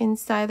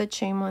 inside the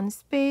chain 1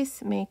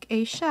 space, make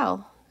a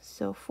shell,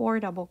 so 4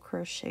 double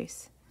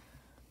crochets.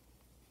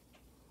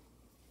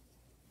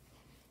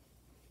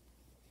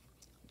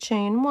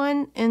 Chain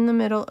 1 in the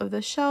middle of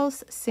the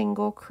shells,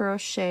 single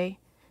crochet,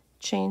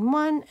 chain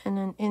 1, and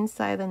then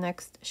inside the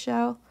next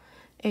shell,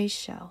 a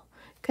shell.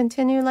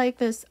 Continue like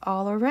this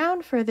all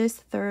around for this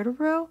third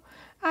row.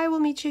 I will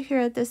meet you here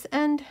at this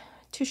end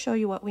to show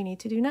you what we need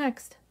to do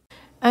next.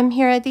 I'm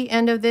here at the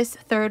end of this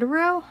third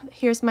row.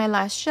 Here's my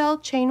last shell,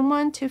 chain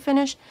 1 to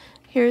finish.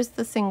 Here's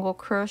the single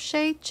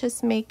crochet,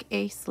 just make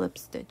a slip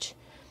stitch.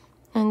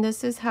 And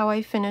this is how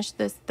I finished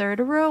this third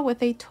row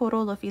with a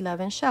total of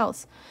 11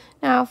 shells.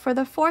 Now for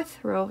the fourth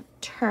row,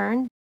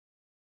 turn.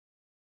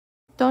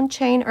 Don't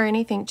chain or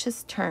anything,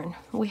 just turn.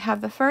 We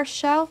have the first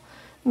shell,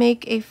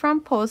 make a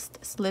front post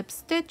slip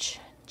stitch,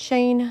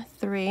 chain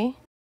 3.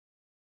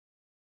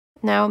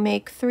 Now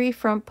make 3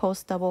 front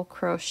post double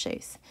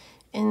crochets.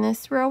 In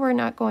this row, we're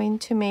not going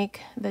to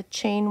make the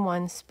chain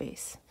 1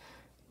 space.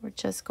 We're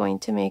just going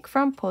to make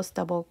front post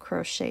double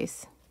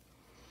crochets.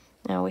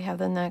 Now we have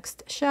the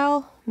next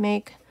shell,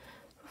 make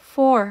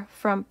 4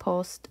 front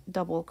post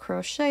double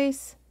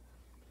crochets.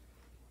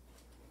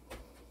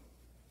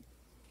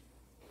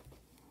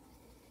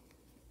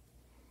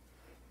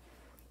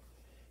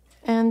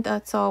 And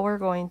that's all we're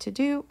going to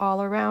do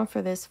all around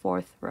for this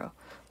fourth row.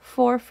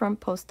 4 front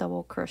post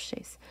double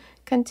crochets.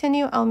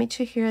 Continue, I'll meet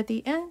you here at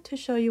the end to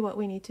show you what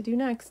we need to do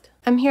next.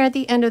 I'm here at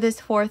the end of this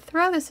fourth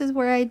row. This is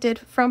where I did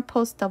front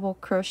post double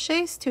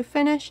crochets to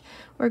finish.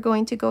 We're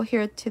going to go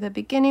here to the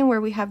beginning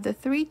where we have the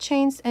 3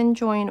 chains and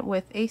join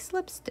with a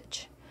slip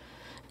stitch.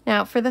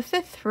 Now for the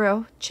fifth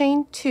row,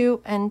 chain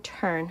 2 and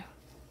turn.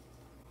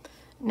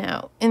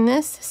 Now in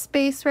this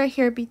space right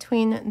here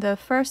between the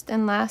first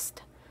and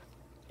last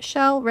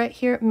shell right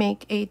here,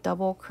 make a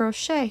double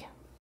crochet.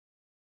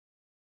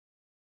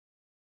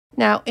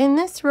 Now in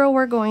this row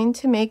we're going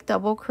to make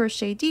double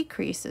crochet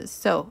decreases,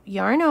 so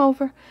yarn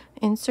over,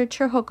 insert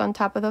your hook on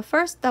top of the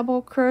first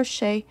double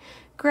crochet,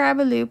 grab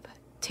a loop,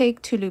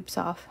 take 2 loops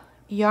off,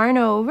 yarn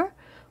over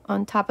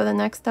on top of the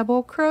next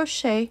double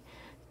crochet,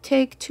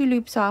 take 2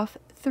 loops off,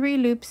 3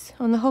 loops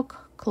on the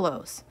hook,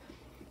 close.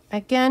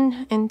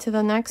 Again into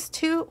the next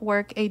 2,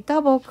 work a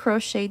double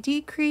crochet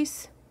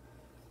decrease,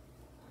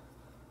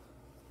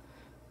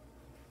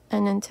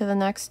 and into the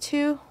next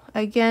 2,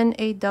 again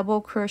a double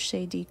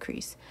crochet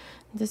decrease.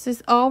 This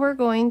is all we're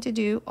going to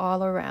do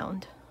all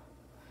around.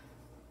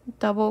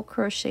 Double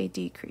crochet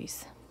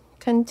decrease.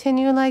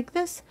 Continue like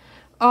this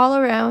all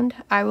around.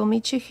 I will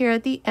meet you here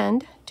at the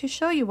end to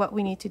show you what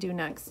we need to do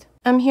next.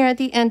 I'm here at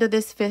the end of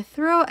this fifth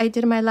row. I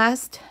did my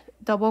last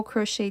double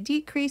crochet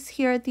decrease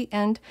here at the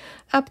end.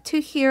 Up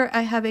to here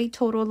I have a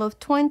total of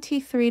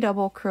 23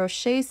 double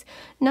crochets,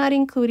 not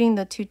including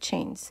the 2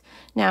 chains.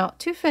 Now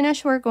to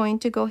finish, we're going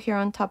to go here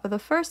on top of the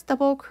first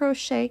double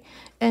crochet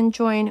and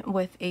join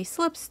with a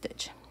slip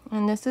stitch.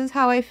 And this is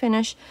how I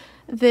finish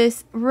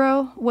this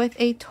row with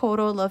a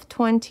total of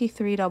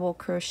 23 double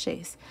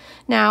crochets.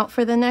 Now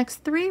for the next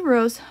 3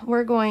 rows,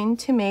 we're going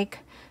to make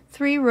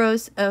 3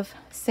 rows of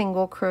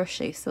single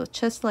crochet, so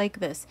just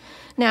like this.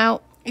 Now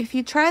if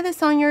you try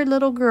this on your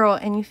little girl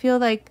and you feel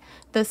like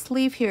the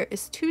sleeve here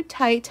is too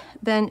tight,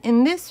 then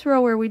in this row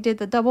where we did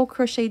the double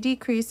crochet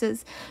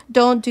decreases,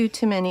 don't do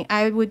too many.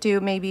 I would do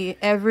maybe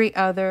every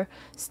other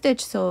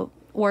stitch, so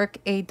work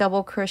a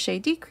double crochet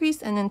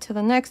decrease, and into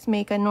the next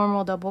make a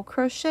normal double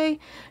crochet,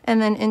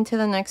 and then into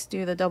the next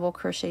do the double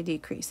crochet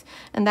decrease.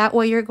 And that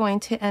way you're going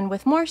to end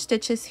with more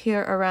stitches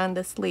here around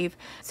the sleeve.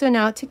 So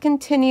now to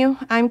continue,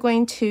 I'm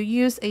going to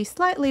use a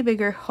slightly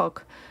bigger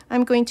hook.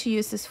 I'm going to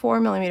use this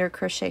 4mm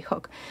crochet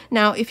hook.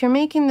 Now, if you're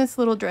making this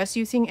little dress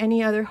using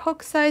any other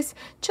hook size,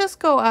 just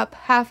go up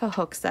half a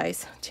hook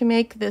size to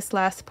make this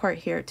last part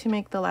here, to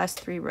make the last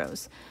 3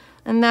 rows.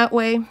 And that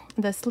way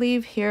the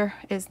sleeve here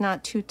is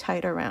not too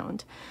tight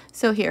around.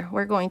 So here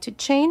we're going to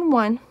chain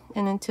 1,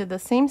 and into the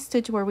same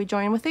stitch where we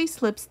join with a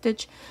slip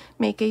stitch,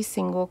 make a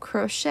single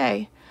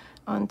crochet.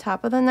 On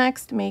top of the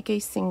next, make a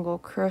single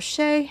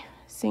crochet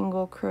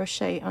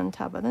on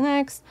top of the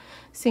next,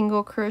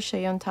 single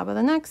crochet on top of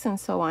the next, and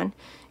so on.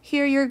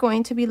 Here you're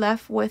going to be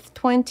left with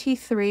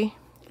 23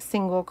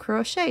 single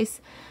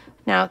crochets.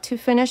 Now to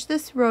finish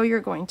this row, you're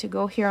going to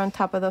go here on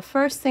top of the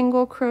first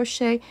single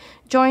crochet,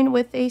 join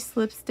with a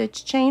slip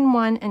stitch, chain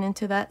 1, and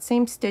into that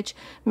same stitch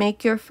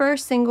make your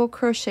first single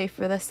crochet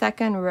for the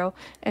second row,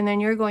 and then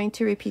you're going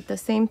to repeat the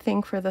same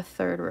thing for the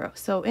third row.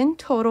 So in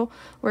total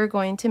we're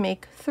going to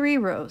make 3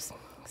 rows.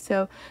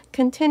 So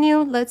continue,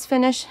 let's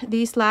finish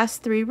these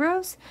last 3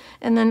 rows,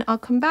 and then I'll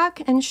come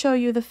back and show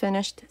you the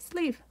finished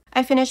sleeve.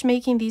 I finished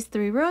making these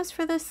 3 rows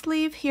for the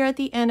sleeve. Here at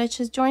the end, I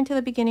just joined to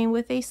the beginning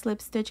with a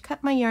slip stitch,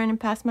 cut my yarn, and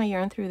pass my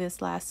yarn through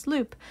this last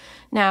loop.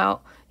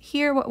 Now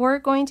here what we're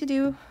going to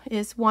do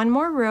is one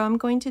more row. I'm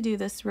going to do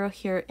this row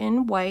here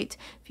in white.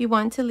 If you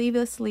want to leave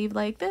the sleeve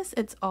like this,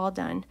 it's all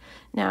done.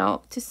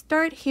 Now to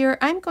start here,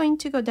 I'm going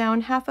to go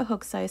down half a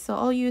hook size, so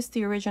I'll use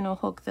the original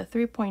hook, the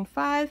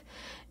 3.5,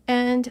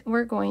 and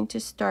we're going to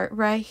start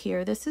right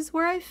here. This is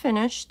where I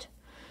finished,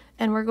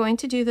 and we're going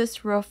to do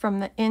this row from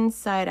the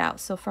inside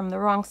out, so from the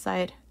wrong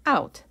side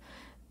out.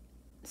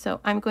 So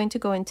I'm going to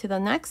go into the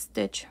next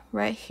stitch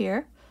right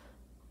here,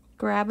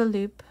 grab a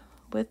loop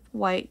with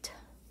white,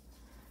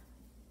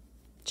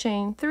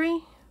 chain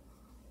 3,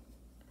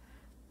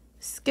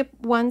 skip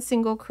 1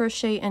 single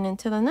crochet, and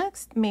into the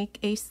next make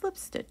a slip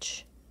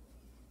stitch,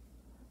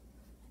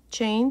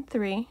 chain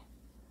 3,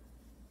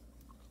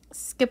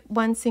 skip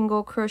 1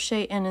 single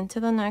crochet, and into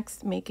the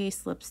next make a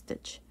slip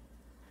stitch,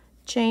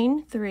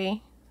 chain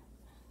 3,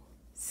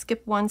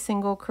 skip 1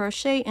 single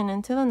crochet, and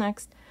into the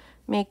next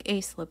make a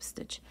slip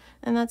stitch.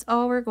 And that's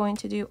all we're going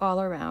to do all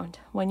around.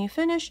 When you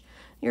finish,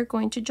 you're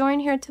going to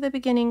join here to the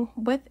beginning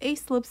with a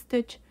slip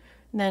stitch,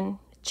 then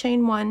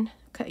chain 1,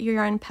 cut your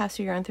yarn, pass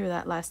your yarn through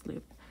that last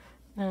loop,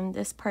 and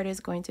this part is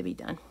going to be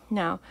done.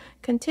 Now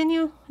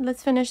continue,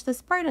 let's finish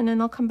this part, and then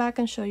I'll come back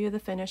and show you the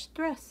finished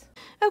dress.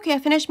 Okay, I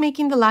finished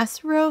making the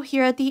last row.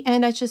 Here at the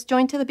end, I just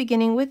joined to the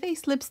beginning with a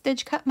slip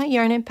stitch, cut my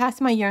yarn, and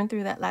pass my yarn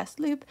through that last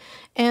loop,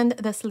 and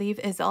the sleeve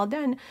is all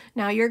done.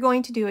 Now you're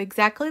going to do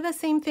exactly the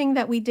same thing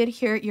that we did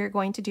here. You're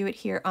going to do it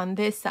here on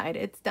this side.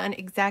 It's done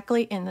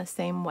exactly in the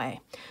same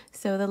way.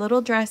 So the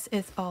little dress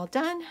is all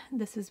done.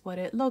 This is what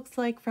it looks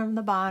like from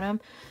the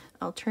bottom.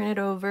 I'll turn it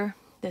over.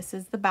 This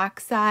is the back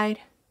side.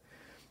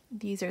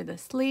 These are the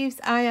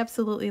sleeves. I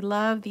absolutely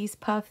love these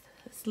puff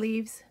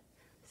sleeves.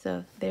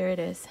 So there it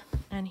is.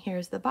 And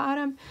here's the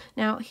bottom.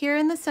 Now here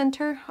in the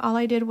center, all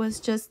I did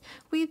was just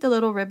weave the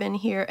little ribbon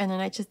here, and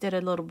then I just did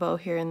a little bow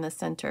here in the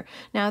center.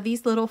 Now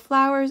these little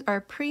flowers are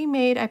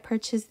pre-made. I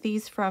purchased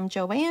these from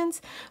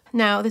Joann's.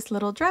 Now this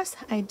little dress,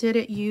 I did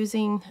it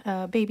using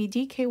baby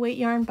DK weight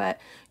yarn,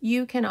 but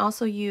you can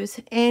also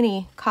use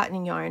any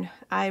cotton yarn.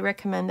 I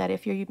recommend that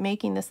if you're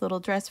making this little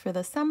dress for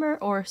the summer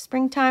or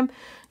springtime,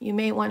 you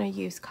may want to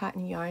use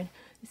cotton yarn,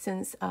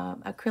 since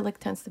acrylic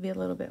tends to be a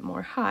little bit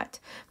more hot.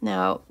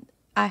 Now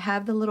I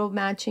have the little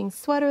matching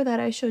sweater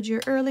that I showed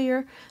you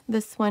earlier.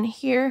 This one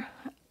here,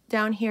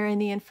 down here in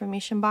the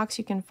information box,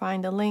 you can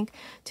find a link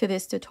to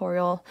this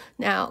tutorial.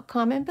 Now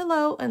comment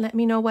below and let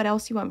me know what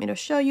else you want me to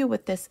show you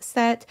with this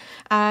set.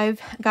 I've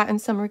gotten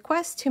some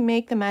requests to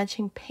make the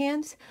matching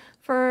pants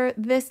for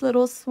this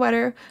little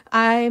sweater.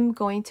 I'm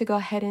going to go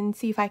ahead and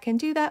see if I can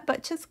do that,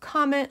 but just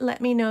comment,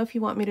 let me know if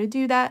you want me to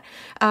do that.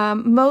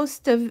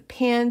 Most of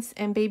pants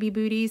and baby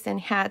booties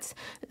and hats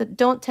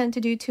don't tend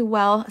to do too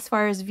well as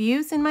far as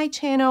views in my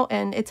channel,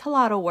 and it's a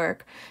lot of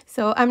work.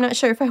 So I'm not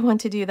sure if I want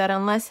to do that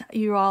unless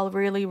you all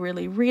really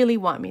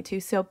want me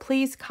to. So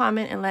please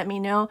comment and let me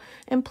know,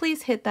 and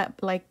please hit that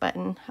like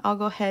button. I'll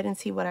go ahead and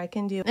see what I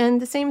can do. And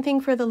the same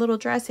thing for the little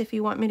dress. If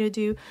you want me to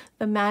do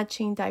the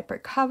matching diaper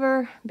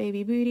cover,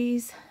 baby booties,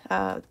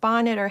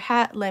 bonnet or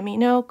hat, let me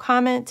know,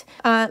 comment.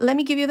 Let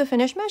me give you the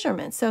finished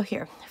measurements. So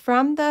here,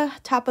 from the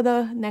top of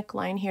the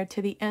neckline here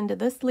to the end of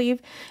the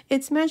sleeve,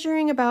 it's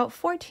measuring about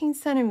 14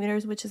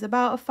 centimeters, which is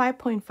about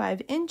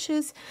 5.5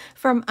 inches.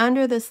 From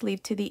under the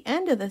sleeve to the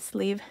end of the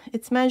sleeve,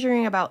 it's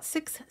measuring about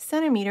 6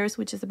 centimeters,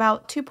 which is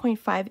about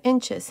 2.5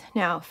 inches.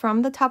 Now,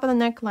 from the top of the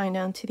neckline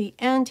down to the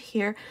end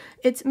here,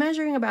 it's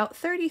measuring about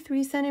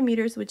 33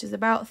 centimeters, which is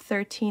about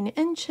 13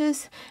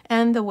 inches.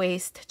 And the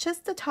waist,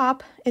 just the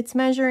top, it's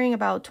measuring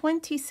about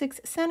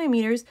 26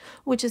 centimeters,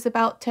 which is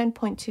about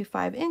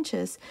 10.25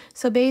 inches.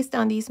 So based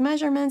on these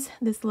measurements,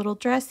 this little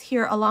dress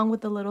here, along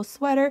with the little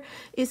sweater,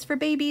 is for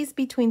babies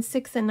between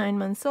 6 and 9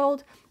 months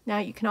old. Now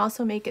you can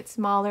also make it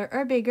smaller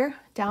or bigger.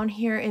 Down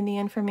here in the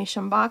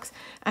information box,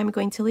 I'm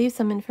going to leave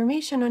some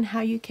information on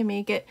how you can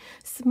make it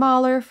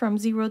smaller from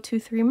 0 to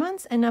 3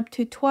 months and up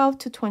to 12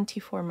 to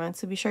 24 months.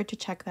 So be sure to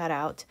check that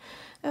out.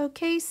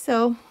 Okay,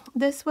 so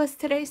this was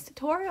today's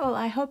tutorial.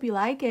 I hope you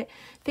like it.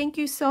 Thank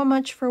you so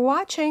much for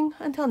watching.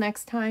 Until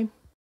next time.